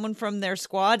target someone from their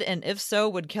squad? And if so,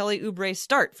 would Kelly Oubre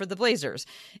start for the Blazers?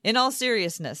 In all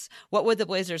seriousness, what would the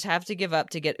Blazers have to give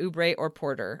up to get Oubre or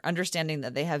Porter, understanding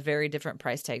that they have very different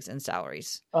price tags and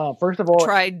salaries? First of all,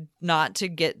 try not to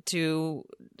get too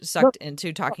sucked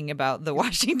into talking about the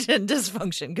Washington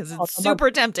dysfunction because it's super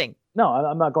tempting. No,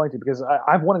 I'm not going to, because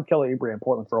I've wanted Kelly Oubre in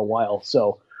Portland for a while.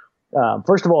 So,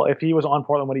 first of all, if he was on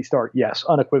Portland when he started, yes,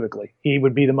 unequivocally, he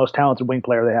would be the most talented wing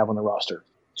player they have on the roster.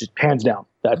 Just hands down.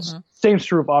 That's same's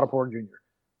true of Otto Porter Jr.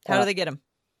 How do they get him?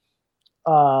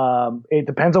 It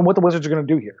depends on what the Wizards are going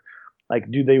to do here. Like,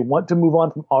 do they want to move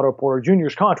on from Otto Porter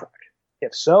Jr.'s contract?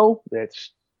 If so,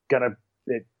 it's gonna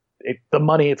the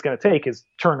money it's going to take is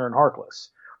Turner and Harkless.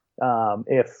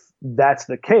 If that's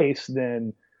the case,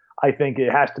 then I think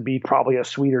it has to be probably a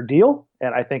sweeter deal,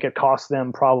 and I think it costs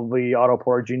them probably Otto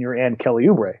Porter Jr. and Kelly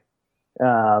Oubre.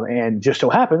 And just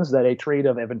so happens that a trade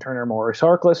of Evan Turner, Maurice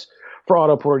Harkless for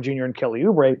Otto Porter Jr. and Kelly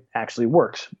Oubre actually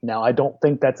works. Now, I don't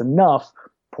think that's enough.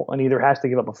 Portland either has to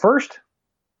give up a first,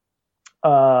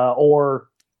 or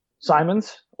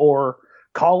Simons, or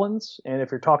Collins. And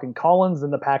if you're talking Collins, then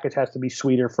the package has to be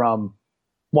sweeter from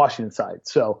Washington side.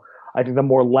 So I think the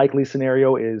more likely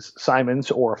scenario is Simons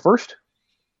or a first.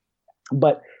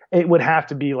 But it would have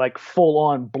to be like full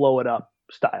on blow it up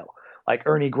style. Like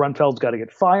Ernie Grunfeld's got to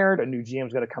get fired. A new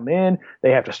GM's got to come in.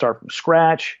 They have to start from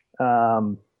scratch.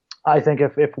 I think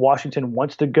if Washington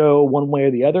wants to go one way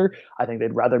or the other, I think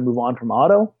they'd rather move on from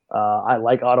Otto. I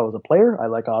like Otto as a player. I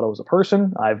like Otto as a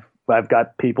person. I've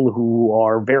got people who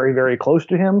are very, very close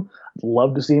to him. I'd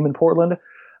love to see him in Portland.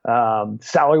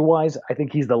 Salary wise, I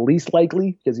think he's the least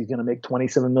likely because he's going to make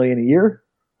 $27 million a year.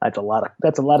 That's a lot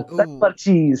of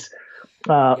cheese.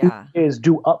 Is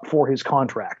due up for his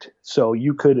contract. So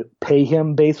you could pay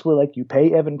him basically like you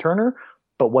pay Evan Turner,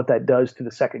 but what that does to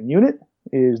the second unit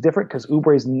is different because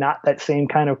Oubre is not that same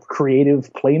kind of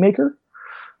creative playmaker.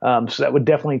 So that would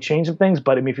definitely change some things.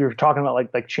 But I mean, if you're talking about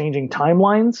like changing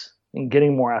timelines and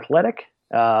getting more athletic,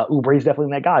 Oubre is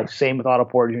definitely that guy. Same with Otto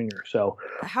Porter Jr. So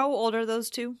how old are those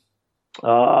two?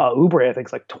 Oubre, I think,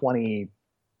 is like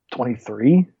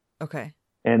 23. Okay.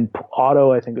 And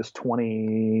Otto, I think, is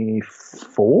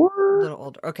 24. A little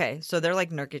older. Okay, so they're like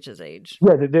Nurkic's age.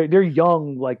 Yeah, they're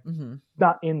young, like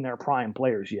not in their prime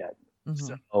players yet.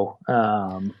 So,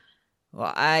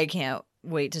 well, I can't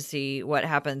wait to see what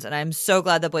happens, and I'm so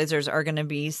glad the Blazers are going to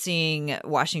be seeing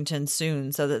Washington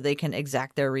soon, so that they can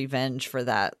exact their revenge for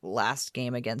that last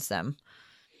game against them.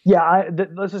 Yeah,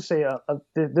 let's just say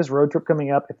this road trip coming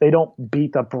up, if they don't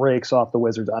beat the brakes off the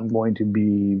Wizards, I'm going to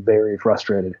be very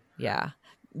frustrated. Yeah.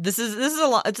 This is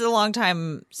it's a long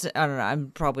time. I don't know.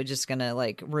 I'm probably just gonna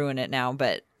like ruin it now,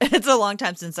 but it's a long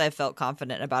time since I felt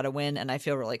confident about a win, and I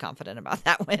feel really confident about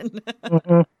that win.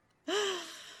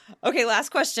 Okay,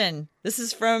 last question. This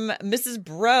is from Mrs.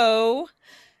 Bro.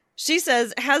 She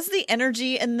says, "Has the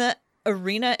energy in the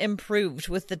arena improved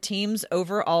with the team's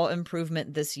overall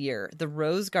improvement this year? The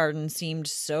Rose Garden seemed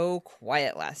so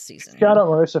quiet last season." Shout out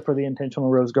Marissa for the intentional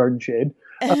Rose Garden shade.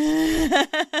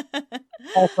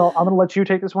 Also, I'm going to let you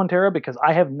take this one, Tara, because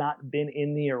I have not been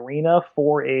in the arena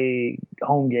for a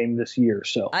home game this year.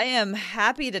 So I am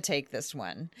happy to take this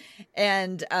one.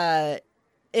 And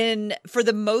for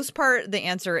the most part, the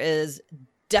answer is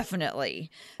definitely.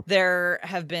 There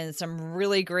have been some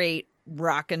really great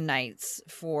rockin' nights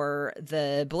for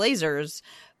the Blazers,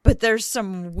 but there's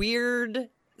some weird,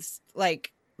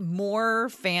 like, more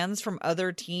fans from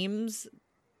other teams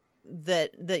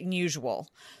than usual.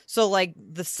 So like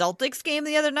the Celtics game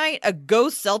the other night, a Go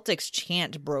Celtics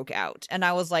chant broke out, and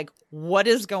I was like, what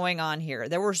is going on here?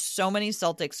 There were so many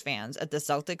Celtics fans at the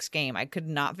Celtics game. I could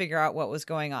not figure out what was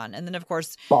going on. And then of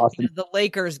course the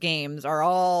Lakers games are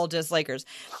all just Lakers.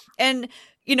 And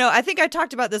I think I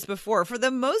talked about this before. For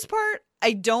the most part,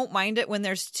 I don't mind it when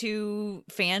there's two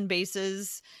fan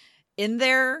bases in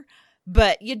there,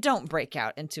 but you don't break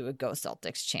out into a Go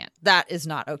Celtics chant. That is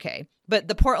not okay. But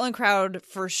the Portland crowd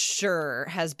for sure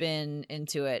has been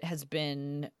into it, has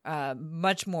been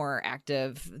much more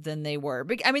active than they were.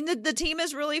 I mean, the team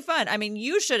is really fun. I mean,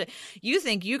 you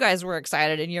think you guys were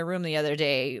excited in your room the other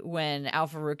day when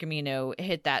Al-Farouq Aminu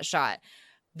hit that shot.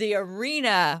 The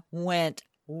arena went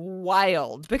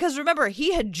wild because remember,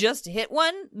 he had just hit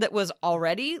one that was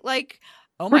already like,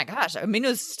 oh my gosh, I mean, it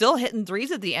was still hitting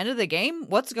threes at the end of the game.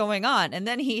 What's going on? And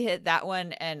then he hit that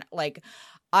one, and like,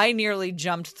 I nearly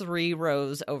jumped 3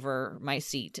 rows over my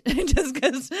seat just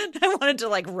because I wanted to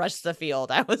like rush the field.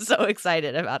 I was so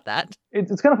excited about that.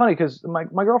 It's kind of funny because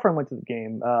my girlfriend went to the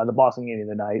game, the Boston game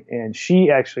the other night, and she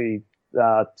actually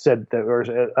said that there was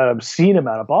an obscene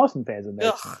amount of Boston fans in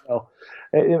there. Ugh. So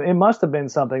it must have been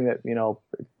something that,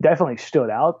 definitely stood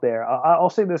out there. I'll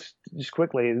say this just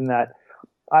quickly, in that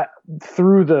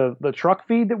through the truck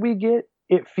feed that we get,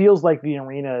 it feels like the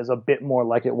arena is a bit more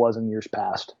like it was in years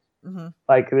past. Mm-hmm.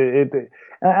 Like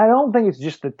I don't think it's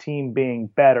just the team being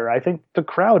better. I think the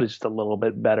crowd is just a little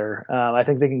bit better. I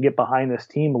think they can get behind this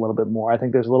team a little bit more. I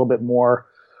think there's a little bit more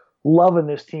love in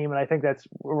this team, and I think that's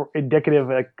indicative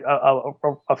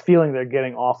of a feeling they're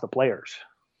getting off the players.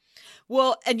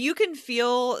 Well, and you can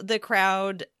feel the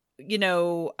crowd,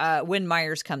 when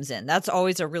Myers comes in. That's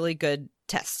always a really good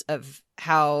test of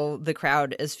how the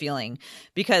crowd is feeling,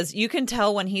 because you can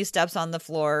tell when he steps on the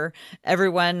floor,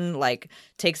 everyone like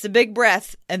takes a big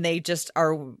breath and they just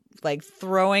are like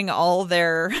throwing all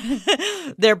their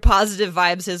their positive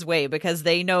vibes his way, because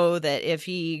they know that if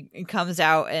he comes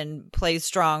out and plays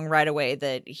strong right away,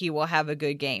 that he will have a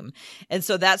good game. And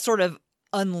so that sort of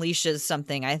unleashes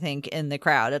something, I think, in the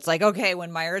crowd. It's like, okay,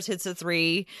 when Myers hits a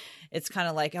three, it's kind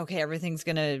of like, okay, everything's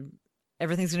gonna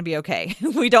be okay.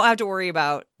 We don't have to worry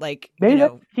about maybe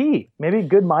that's key. Maybe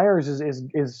good Myers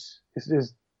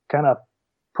is kind of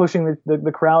pushing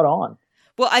the crowd on.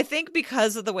 Well, I think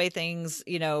because of the way things,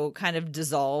 kind of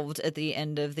dissolved at the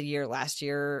end of the year last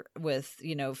year with,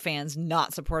 fans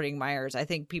not supporting Myers, I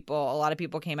think a lot of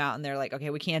people came out and they're like,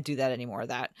 okay, we can't do that anymore.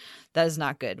 That is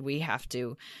not good. We have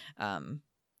to,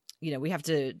 we have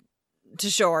to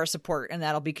show our support, and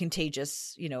that'll be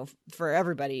contagious, for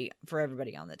everybody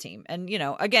on the team. And,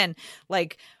 again,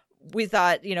 like we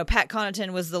thought, Pat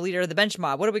Connaughton was the leader of the bench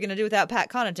mob. What are we going to do without Pat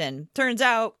Connaughton? Turns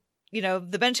out,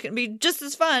 the bench can be just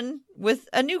as fun with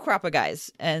a new crop of guys,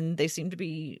 and they seem to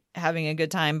be having a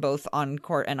good time both on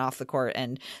court and off the court.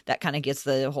 And that kind of gets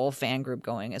the whole fan group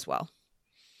going as well.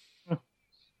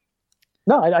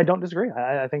 No, I don't disagree.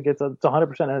 I think it's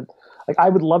 100%. Like, I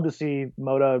would love to see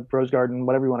Moda, Rose Garden,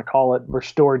 whatever you want to call it,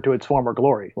 restored to its former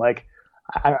glory. Like,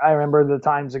 I remember the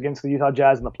times against the Utah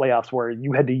Jazz in the playoffs where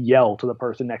you had to yell to the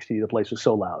person next to you. The place was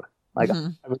so loud. Like,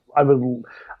 mm-hmm.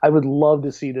 I would love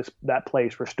to see that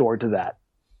place restored to that.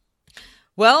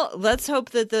 Well, let's hope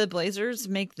that the Blazers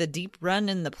make the deep run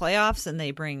in the playoffs and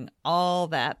they bring all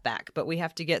that back. But we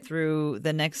have to get through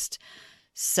the next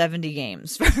 70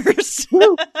 games first.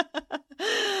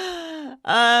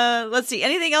 Let's see.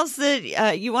 Anything else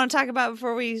that you want to talk about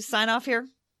before we sign off here?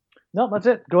 No, that's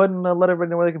it. Go ahead and let everybody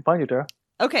know where they can find you, Tara.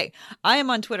 Okay. I am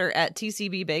on Twitter at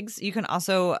TCBBiggs. You can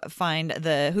also find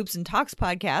the Hoops and Talks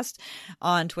podcast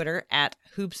on Twitter at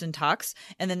Hoops and Talks.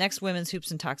 And the next Women's Hoops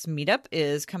and Talks meetup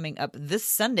is coming up this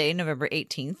Sunday, November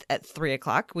 18th at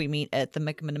 3:00. We meet at the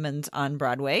McMenamins on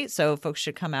Broadway. So folks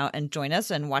should come out and join us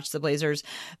and watch the Blazers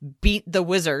beat the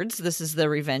Wizards. This is the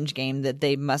revenge game that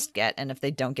they must get. And if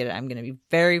they don't get it, I'm going to be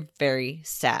very, very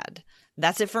sad.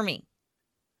 That's it for me.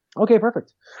 Okay,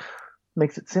 perfect.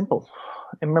 Makes it simple.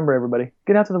 And remember, everybody,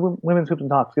 get out to the Women's Hoops and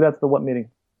Talks. Get out to the what meeting,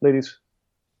 ladies?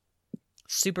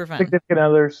 Super fun. Significant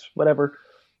others, whatever.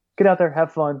 Get out there,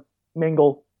 have fun,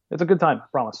 mingle. It's a good time, I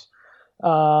promise.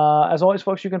 As always,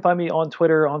 folks, you can find me on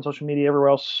Twitter, on social media, everywhere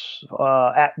else,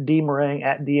 at DMarang,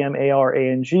 at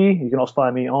DMARANG. You can also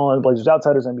find me on Blazers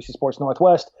Outsiders, NBC Sports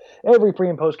Northwest, every pre-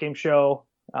 and post-game show,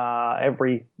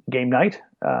 every game night,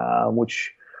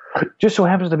 which just so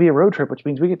happens to be a road trip, which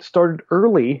means we get started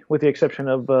early, with the exception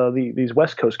of these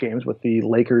West Coast games with the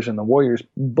Lakers and the Warriors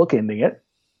bookending it.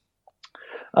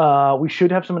 We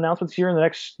should have some announcements here in the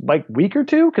next week or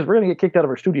two, because we're going to get kicked out of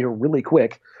our studio really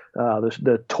quick.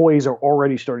 The toys are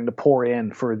already starting to pour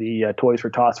in for the Toys for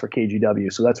Tots for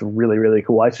KGW, so that's really, really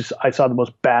cool. I saw the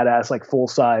most badass full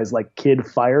size kid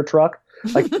fire truck.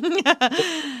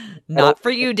 Not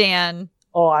for you, Dan.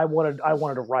 Oh, I wanted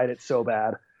to ride it so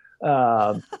bad.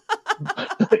 It's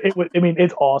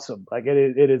awesome.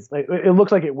 It is. It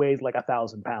looks like it weighs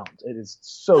 1,000 pounds. It is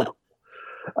so.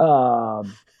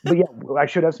 But yeah, I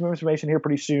should have some information here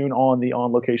pretty soon on the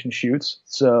on-location shoots.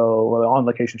 Or the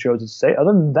on-location shows, to say.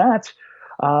 Other than that,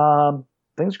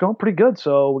 things are going pretty good.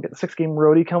 So we'll get the 6-game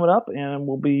roadie coming up, and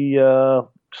we'll be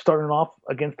starting off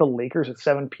against the Lakers at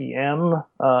 7 p.m.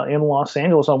 In Los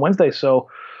Angeles on Wednesday. So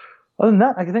other than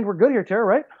that, I think we're good here, Tara,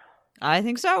 right? I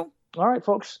think so. All right,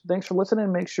 folks. Thanks for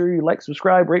listening. Make sure you like,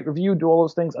 subscribe, rate, review, do all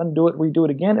those things, undo it, redo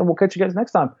it again, and we'll catch you guys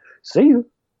next time. See you.